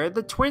time, sir.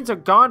 The twins are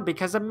gone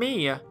because of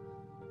me.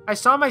 I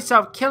saw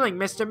myself killing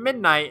Mr.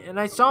 Midnight, and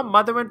I saw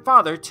Mother and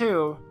Father,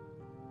 too.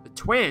 The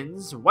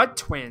twins? What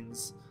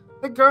twins?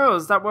 The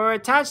girls that were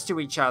attached to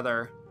each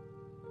other.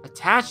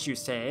 Attached, you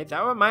say?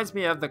 That reminds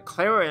me of the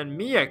Clara and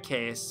Mia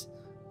case.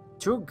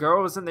 2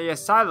 girls in the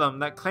asylum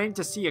that claimed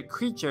to see a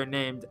creature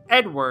named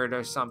Edward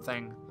or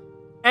something.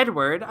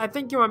 Edward? I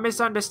think you are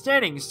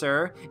misunderstanding,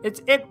 sir.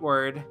 It's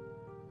Itward.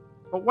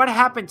 But what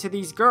happened to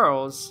these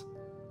girls?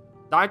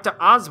 Dr.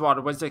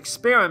 Oswald was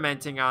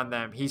experimenting on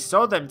them. He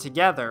sewed them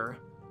together.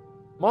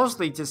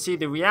 Mostly to see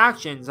the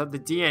reactions of the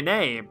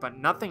DNA, but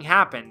nothing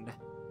happened.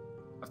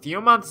 A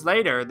few months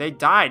later, they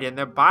died and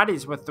their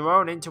bodies were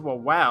thrown into a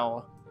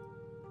well.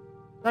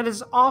 That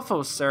is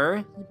awful,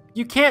 sir.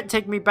 You can't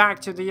take me back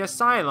to the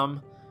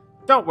asylum.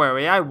 Don't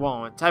worry, I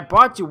won't. I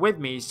brought you with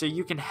me so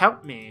you can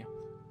help me.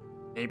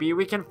 Maybe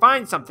we can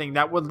find something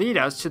that will lead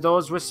us to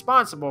those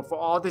responsible for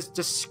all this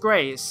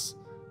disgrace.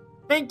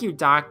 Thank you,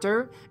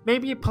 Doctor.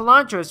 Maybe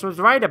Palontras was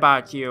right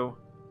about you.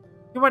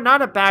 You are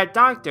not a bad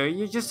doctor,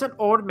 you're just an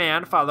old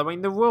man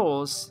following the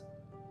rules.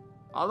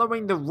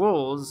 Following the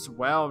rules?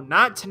 Well,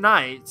 not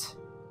tonight.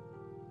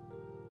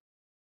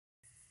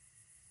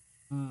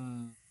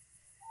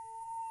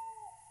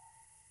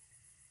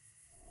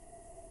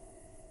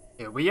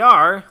 Here we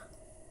are.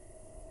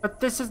 But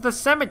this is the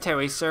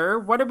cemetery, sir.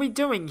 What are we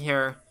doing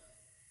here?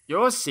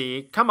 You'll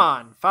see. Come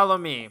on, follow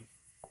me.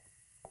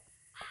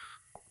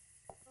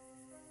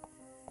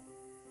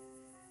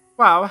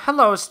 Wow,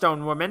 hello,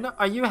 stone woman.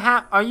 Are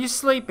you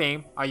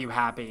sleeping? Are you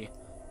happy?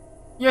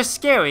 You're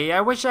scary.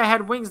 I wish I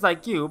had wings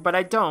like you, but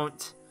I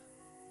don't.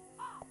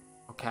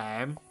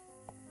 Okay.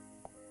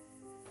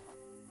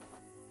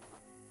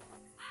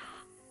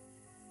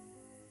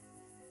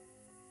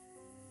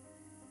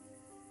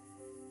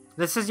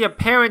 This is your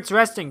parents'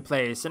 resting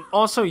place, and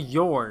also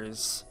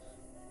yours.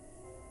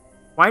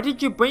 Why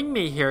did you bring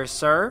me here,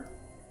 sir?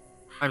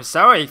 I'm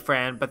sorry,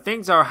 Fran, but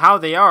things are how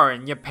they are,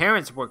 and your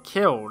parents were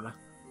killed.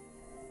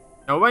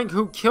 Knowing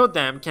who killed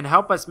them can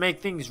help us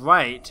make things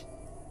right.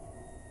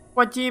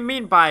 What do you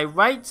mean by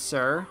right,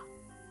 sir?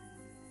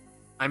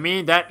 I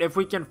mean that if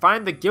we can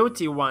find the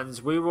guilty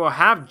ones, we will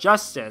have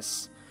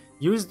justice.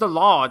 Use the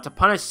law to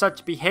punish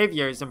such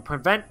behaviors and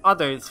prevent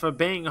others from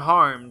being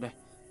harmed.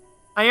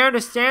 I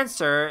understand,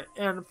 sir,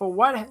 and for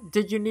what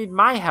did you need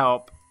my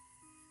help?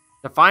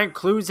 To find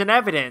clues and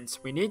evidence,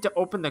 we need to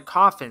open the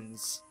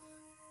coffins.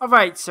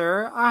 Alright,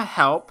 sir, I'll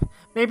help.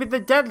 Maybe the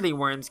deadly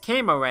worms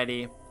came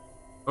already.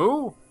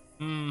 Ooh.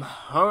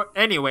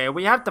 Anyway,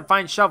 we have to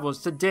find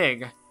shovels to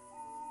dig.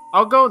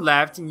 I'll go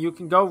left and you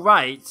can go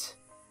right.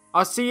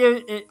 I'll see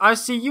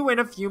you in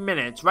a few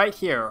minutes, right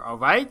here,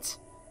 alright?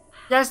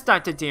 Yes,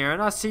 Dr.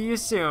 Deeren, I'll see you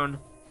soon.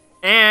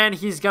 And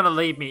he's gonna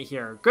leave me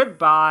here.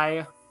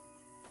 Goodbye.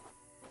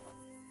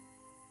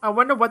 I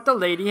wonder what the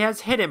lady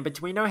has hidden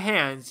between her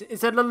hands.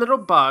 Is it a little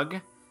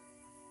bug?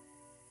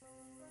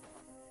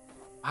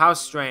 How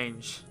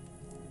strange.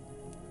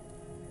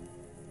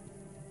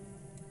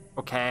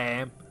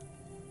 Okay.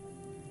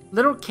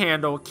 Little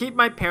candle, keep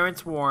my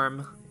parents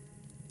warm.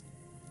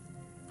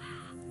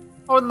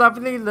 Oh,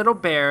 lovely little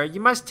bear, you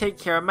must take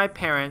care of my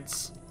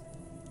parents.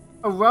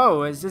 A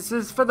rose, is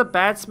this for the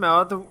bad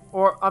smell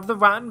of the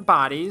rotten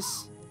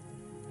bodies?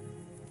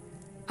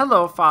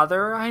 Hello,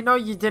 Father. I know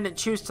you didn't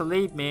choose to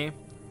leave me,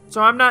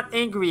 so I'm not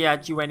angry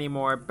at you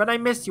anymore, but I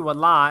miss you a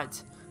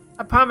lot.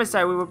 I promise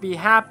I will be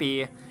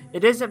happy.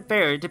 It isn't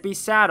fair to be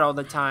sad all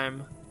the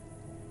time.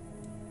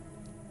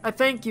 I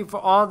thank you for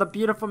all the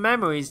beautiful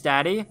memories,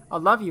 Daddy.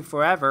 I'll love you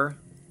forever.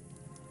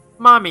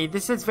 Mommy,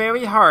 this is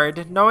very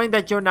hard, knowing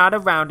that you're not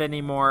around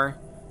anymore.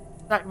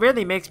 That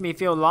really makes me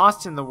feel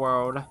lost in the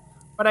world.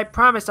 But I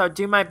promise I'll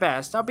do my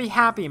best. I'll be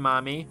happy,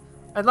 Mommy.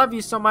 I love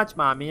you so much,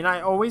 Mommy, and I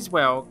always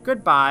will.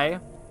 Goodbye.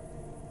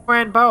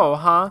 Fran Bow,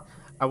 huh?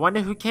 I wonder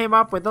who came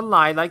up with a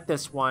lie like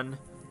this one.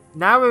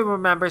 Now I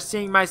remember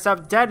seeing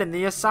myself dead in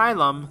the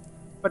asylum.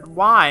 But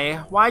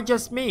why? Why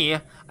just me?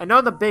 I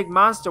know the big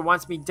monster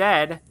wants me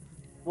dead.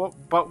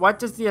 But what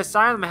does the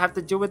asylum have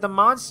to do with the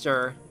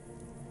monster?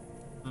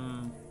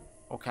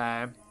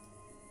 Okay.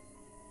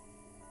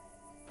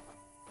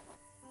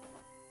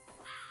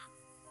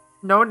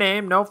 No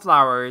name, no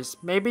flowers.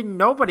 Maybe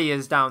nobody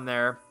is down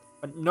there.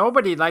 But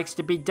nobody likes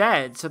to be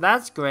dead, so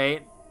that's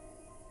great.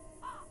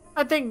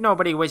 I think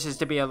nobody wishes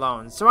to be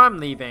alone, so I'm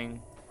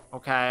leaving.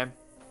 Okay.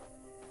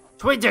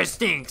 Twitter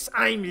stinks!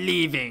 I'm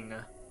leaving!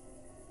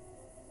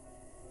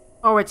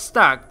 Oh, it's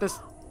stuck.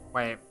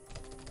 Wait.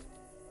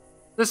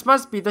 This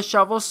must be the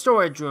shovel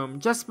storage room.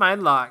 Just my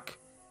luck.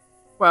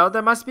 Well,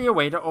 there must be a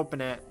way to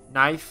open it.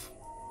 Knife.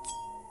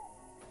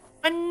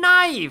 A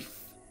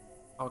knife!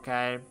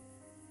 Okay.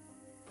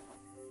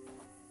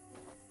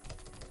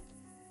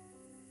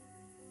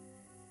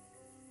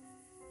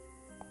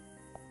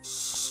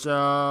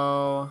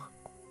 So...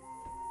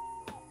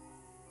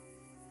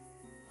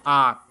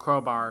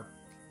 crowbar.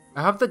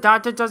 I hope the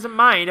doctor doesn't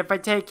mind if I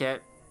take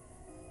it.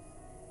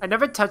 I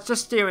never touched a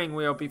steering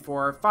wheel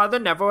before. Father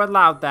never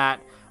allowed that.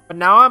 But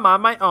now I'm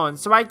on my own,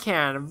 so I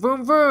can.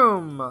 Vroom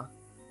vroom!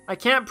 I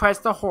can't press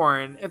the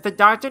horn. If the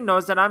doctor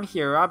knows that I'm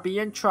here, I'll be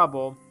in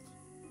trouble.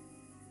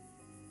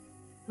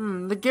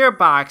 The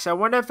gearbox. I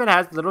wonder if it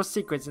has little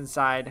secrets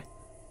inside.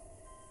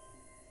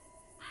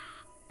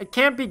 It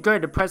can't be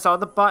good to press all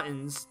the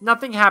buttons.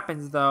 Nothing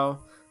happens though.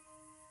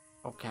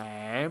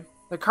 Okay.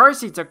 The car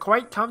seats are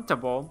quite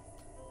comfortable.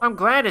 I'm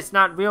glad it's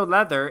not real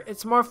leather.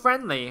 It's more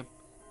friendly.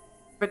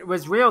 If it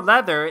was real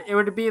leather, it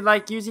would be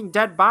like using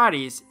dead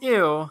bodies.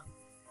 Ew.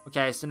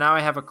 Okay, so now I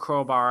have a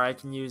crowbar. I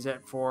can use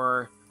it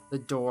for the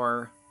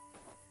door.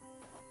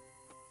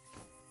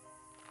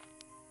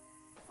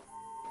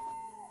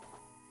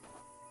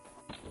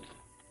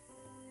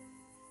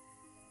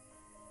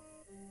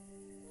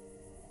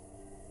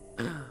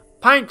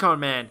 Pinecone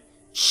Man.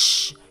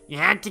 Shh! You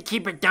had to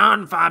keep it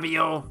down,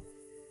 Fabio.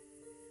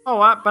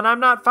 Oh, but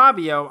I'm not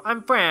Fabio.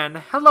 I'm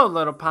Fran. Hello,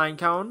 little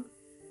Pinecone.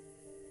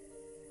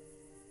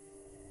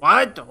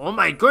 What? Oh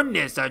my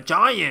goodness, a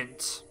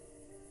giant!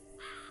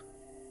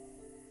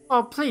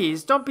 Oh,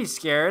 please, don't be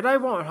scared. I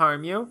won't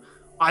harm you.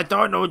 I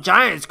thought no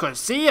giants could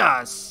see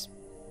us.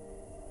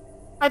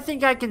 I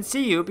think I can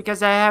see you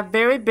because I have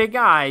very big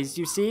eyes,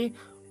 you see?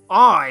 Oh,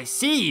 I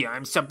see.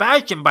 I'm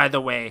Sebastian, by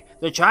the way,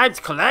 the tribe's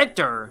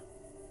collector.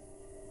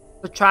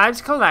 The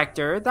tribe's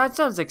collector? That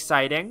sounds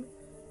exciting.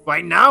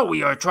 Right now,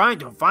 we are trying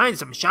to find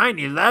some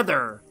shiny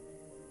leather.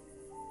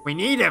 We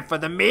need it for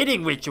the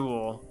mating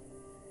ritual.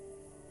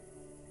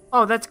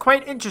 Oh, that's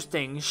quite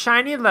interesting.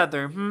 Shiny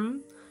leather,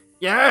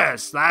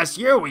 Yes, last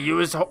year we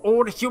used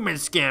old human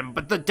skin,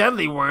 but the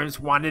deadly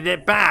worms wanted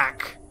it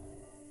back.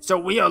 So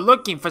we are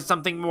looking for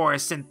something more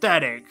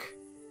synthetic.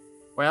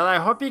 Well, I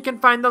hope you can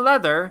find the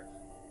leather.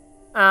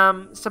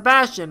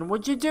 Sebastian,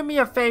 would you do me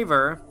a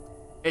favor?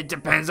 It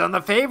depends on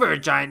the favor,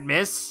 giant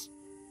miss.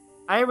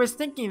 I was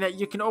thinking that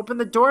you can open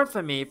the door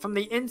for me from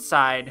the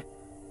inside.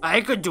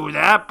 I could do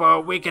that,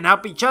 but we can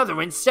help each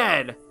other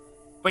instead.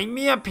 Bring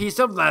me a piece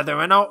of leather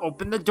and I'll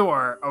open the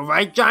door,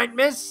 alright, giant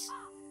miss?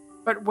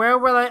 But where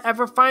will I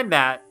ever find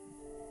that?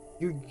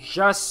 You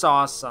just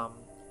saw some.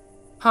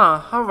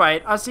 Huh,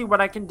 alright, I'll see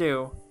what I can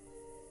do.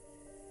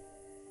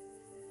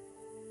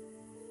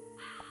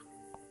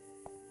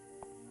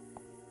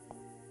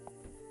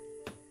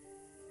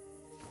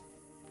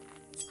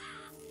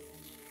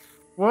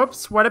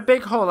 Whoops, what a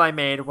big hole I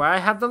made where I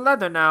have the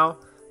leather now.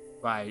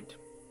 Right.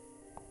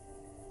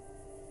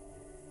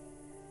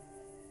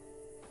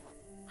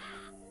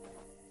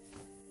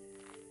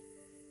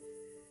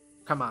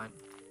 Come on.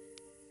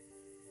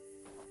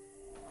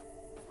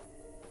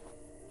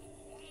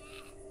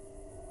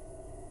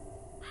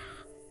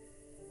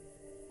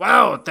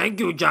 Well,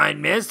 thank you, giant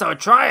miss. Our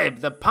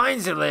tribe, the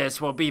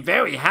Pinesilis, will be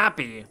very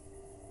happy.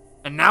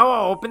 And now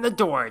I'll open the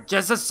door.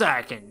 Just a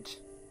second.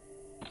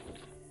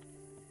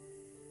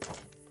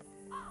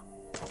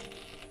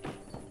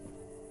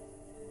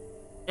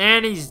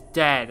 And he's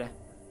dead.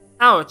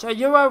 Ouch, are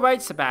you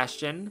alright,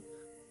 Sebastian?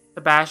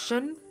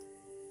 Sebastian?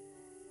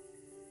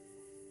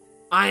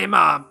 I'm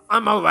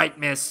alright,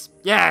 miss.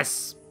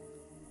 Yes.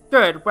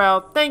 Good,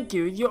 well, thank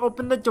you. You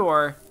opened the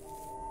door.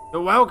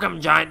 You're welcome,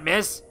 giant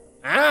miss.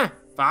 Huh?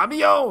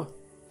 Fabio?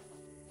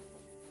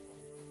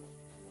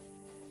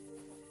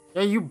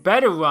 Yeah, you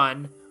better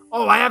run.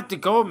 Oh, I have to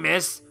go,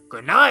 miss.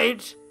 Good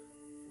night.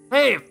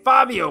 Hey,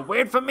 Fabio,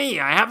 wait for me.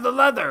 I have the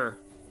leather.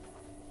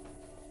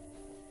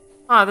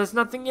 Ah, there's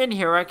nothing in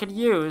here I could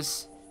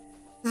use.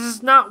 This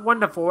is not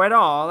wonderful at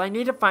all. I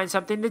need to find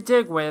something to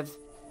dig with.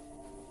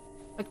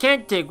 I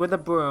can't dig with a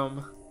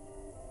broom.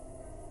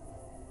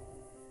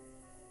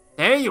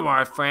 There you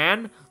are,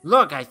 Fran.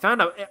 Look, I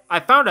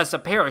found us a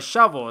pair of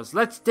shovels.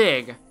 Let's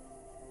dig.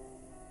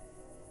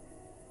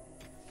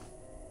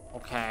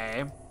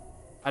 Okay.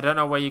 I don't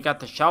know where you got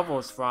the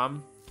shovels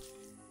from.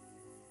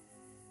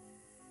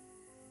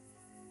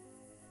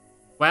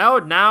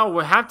 Well, now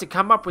we'll have to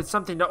come up with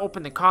something to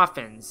open the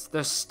coffins.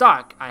 They're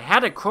stuck. I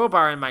had a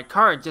crowbar in my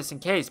car just in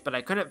case, but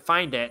I couldn't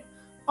find it.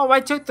 Oh,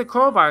 I took the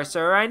crowbar,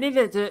 sir. I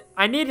needed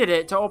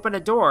it to open a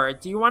door.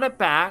 Do you want it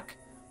back?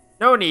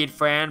 No need,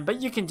 Fran, but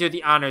you can do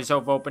the honors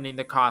of opening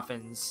the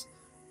coffins.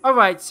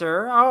 Alright,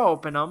 sir. I'll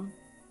open them.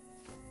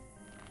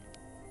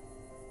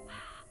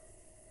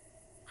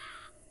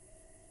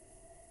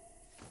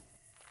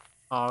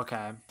 Oh,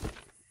 okay.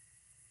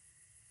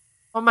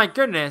 Oh my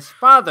goodness,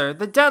 Father,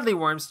 the deadly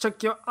worms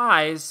took your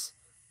eyes.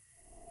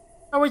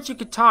 I wish you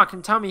could talk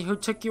and tell me who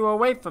took you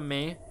away from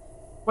me.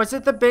 Was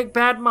it the big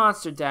bad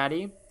monster,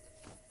 Daddy?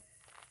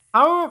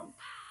 How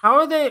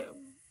are they,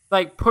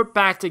 like, put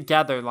back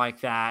together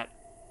like that?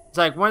 It's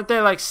like, weren't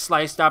they, like,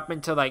 sliced up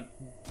into, like,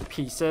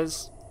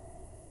 pieces?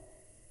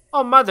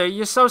 Oh, Mother,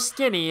 you're so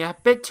skinny. A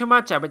bit too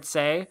much, I would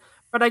say.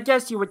 But I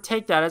guess you would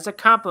take that as a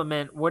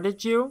compliment,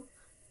 wouldn't you?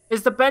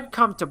 Is the bed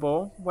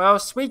comfortable? Well,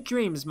 sweet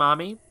dreams,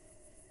 Mommy.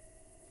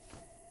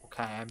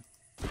 Okay.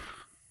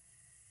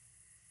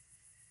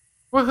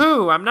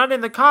 Woohoo! I'm not in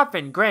the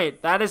coffin.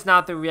 Great. That is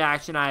not the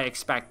reaction I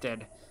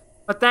expected.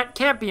 But that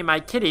can't be my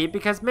kitty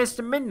because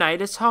Mr.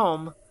 Midnight is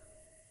home.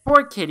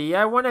 Poor kitty.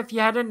 I wonder if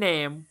you had a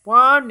name.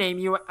 Well, I'll name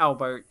you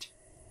Albert.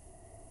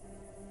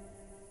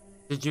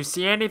 Did you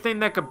see anything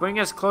that could bring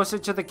us closer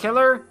to the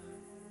killer?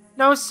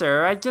 No,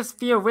 sir. I just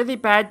feel really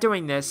bad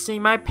doing this,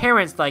 seeing my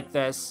parents like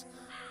this.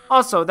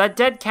 Also, that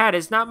dead cat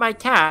is not my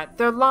cat.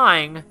 They're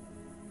lying.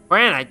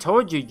 Fran, I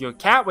told you your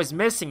cat was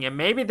missing and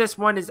maybe this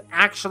one is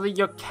actually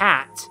your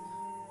cat.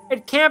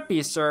 It can't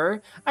be,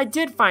 sir. I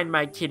did find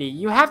my kitty.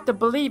 You have to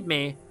believe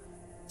me.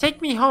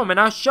 Take me home and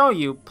I'll show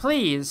you,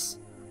 please.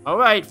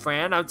 Alright,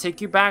 Fran, I'll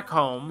take you back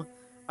home.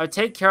 I'll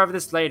take care of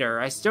this later.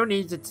 I still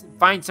need to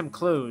find some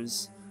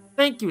clues.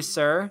 Thank you,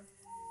 sir.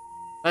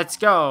 Let's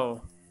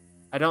go.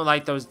 I don't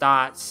like those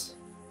dots.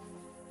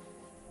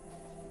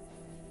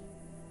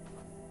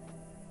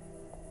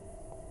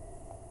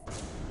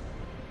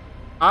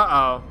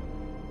 Uh-oh.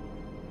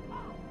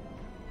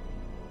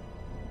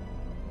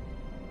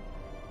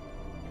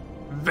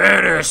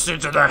 Vanish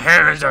into the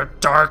hands of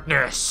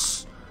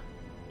darkness.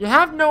 You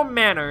have no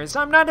manners.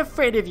 I'm not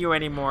afraid of you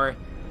anymore.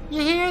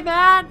 You hear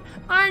that?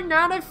 I'm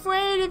not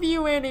afraid of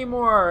you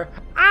anymore.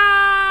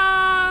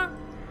 Ah!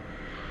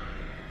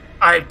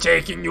 I've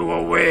taken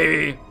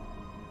away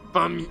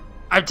from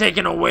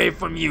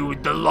you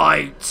the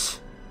light.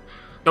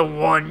 The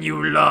one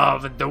you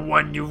love, the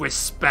one you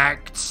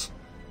respect,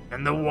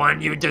 and the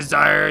one you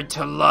desire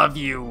to love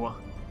you.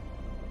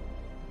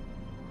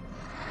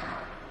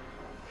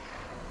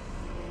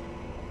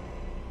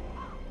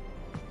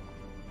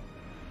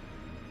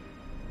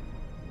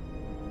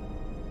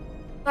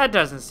 That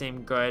doesn't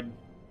seem good.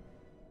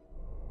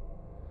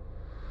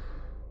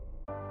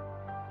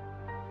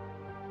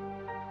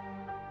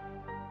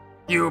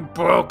 You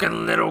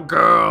broken little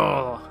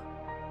girl.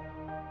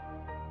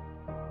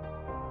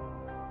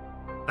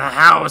 The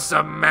House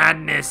of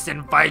Madness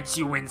invites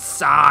you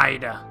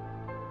inside.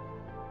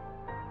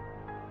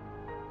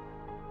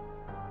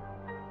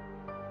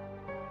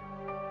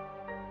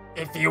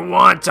 If you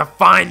want to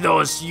find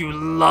those you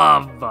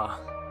love,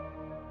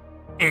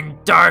 in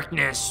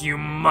darkness you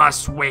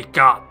must wake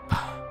up.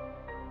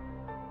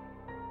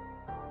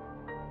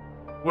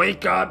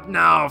 Wake up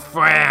now,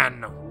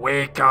 Fran.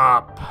 Wake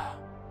up.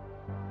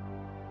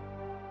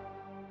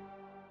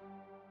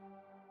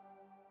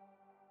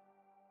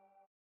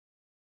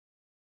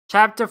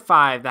 Chapter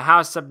 5, The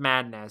House of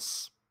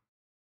Madness.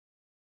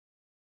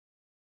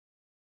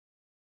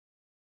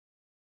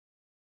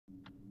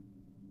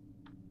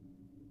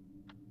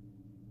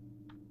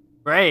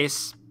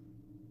 Grace?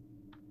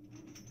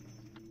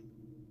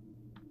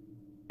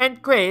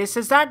 Aunt Grace,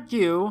 is that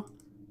you?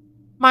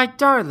 My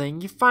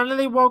darling, you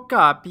finally woke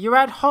up. You're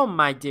at home,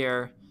 my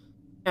dear.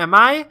 Am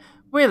I?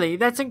 Really,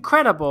 that's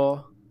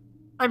incredible.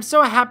 I'm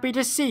so happy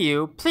to see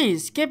you.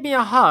 Please, give me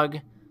a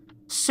hug.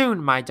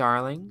 Soon, my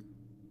darling.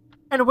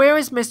 And where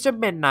is Mr.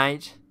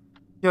 Midnight?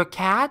 Your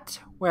cat?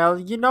 Well,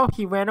 you know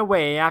he ran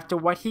away after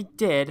what he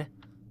did.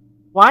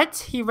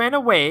 What? He ran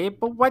away?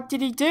 But what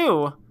did he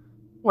do?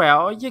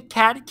 Well, your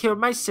cat killed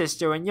my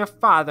sister and your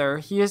father.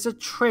 He is a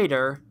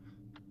traitor.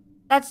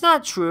 That's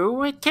not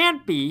true. It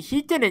can't be.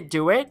 He didn't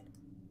do it.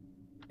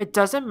 It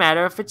doesn't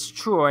matter if it's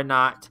true or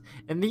not.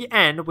 In the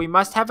end, we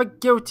must have a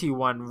guilty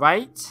one,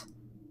 right?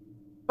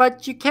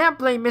 But you can't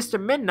blame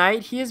Mr.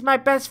 Midnight. He is my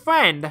best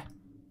friend.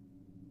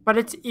 But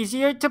it's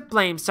easier to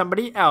blame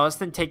somebody else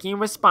than taking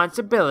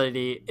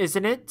responsibility,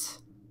 isn't it?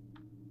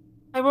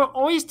 I will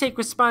always take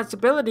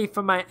responsibility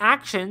for my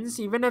actions,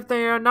 even if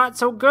they are not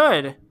so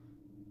good.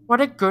 What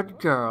a good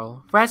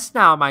girl. Rest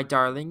now, my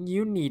darling.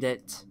 You need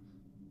it.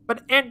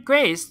 But Aunt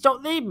Grace,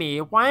 don't leave me.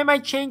 Why am I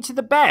chained to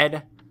the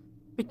bed?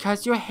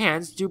 Because your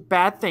hands do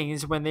bad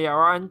things when they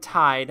are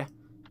untied.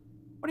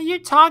 What are you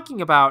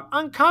talking about?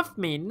 Uncuff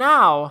me,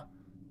 now.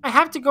 I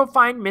have to go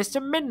find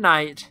Mr.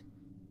 Midnight.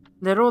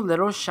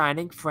 Little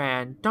shining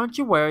Fran, don't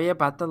you worry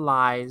about the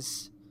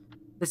lies.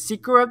 The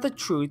seeker of the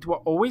truth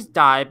will always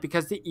die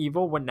because the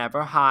evil will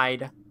never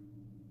hide.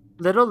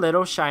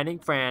 Little shining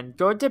Fran,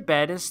 go to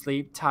bed and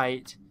sleep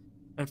tight.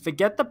 And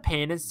forget the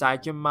pain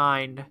inside your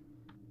mind.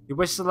 You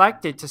were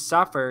selected to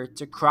suffer,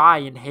 to cry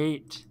and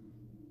hate.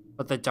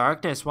 But the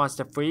darkness wants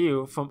to free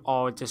you from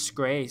all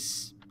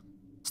disgrace.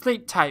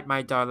 Sleep tight,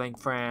 my darling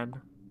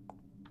Fran.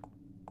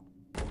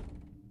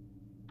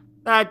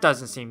 That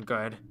doesn't seem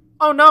good.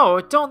 Oh no,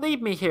 don't leave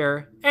me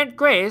here. Aunt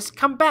Grace,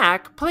 come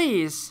back,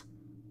 please.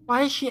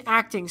 Why is she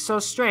acting so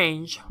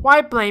strange?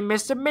 Why blame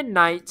Mr.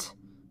 Midnight?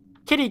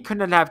 Kitty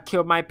couldn't have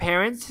killed my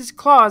parents. His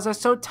claws are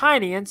so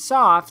tiny and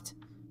soft.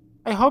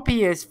 I hope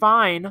he is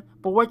fine,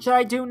 but what should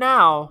I do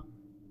now?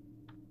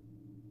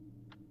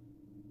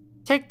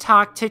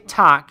 Tick-tock,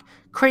 tick-tock.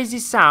 Crazy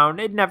sound,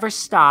 it never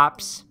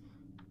stops.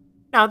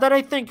 Now that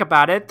I think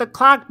about it, the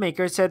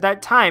clockmaker said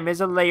that time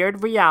is a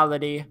layered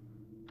reality.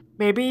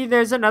 Maybe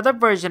there's another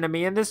version of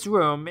me in this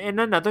room in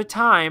another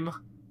time.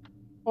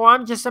 Or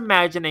I'm just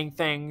imagining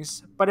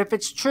things. But if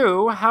it's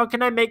true, how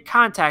can I make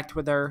contact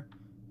with her?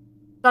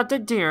 Dr.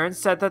 Deeren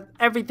said that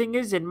everything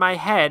is in my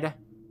head.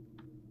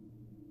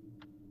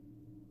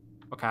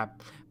 Okay,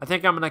 I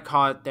think I'm gonna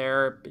call it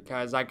there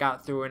because I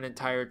got through an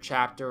entire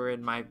chapter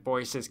and my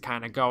voice is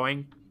kind of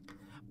going.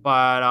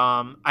 But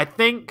I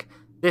think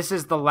this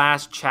is the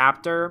last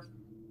chapter.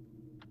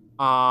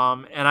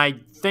 And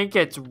I think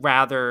it's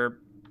rather...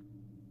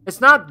 It's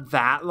not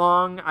that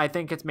long. I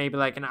think it's maybe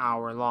like an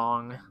hour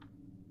long.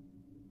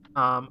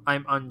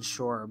 I'm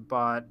unsure,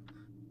 but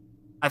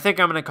I think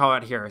I'm gonna call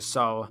it here.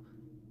 So,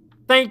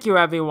 thank you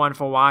everyone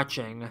for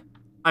watching.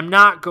 I'm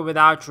not good with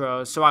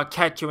outros, so I'll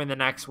catch you in the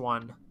next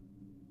one.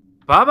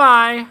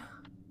 Bye-bye!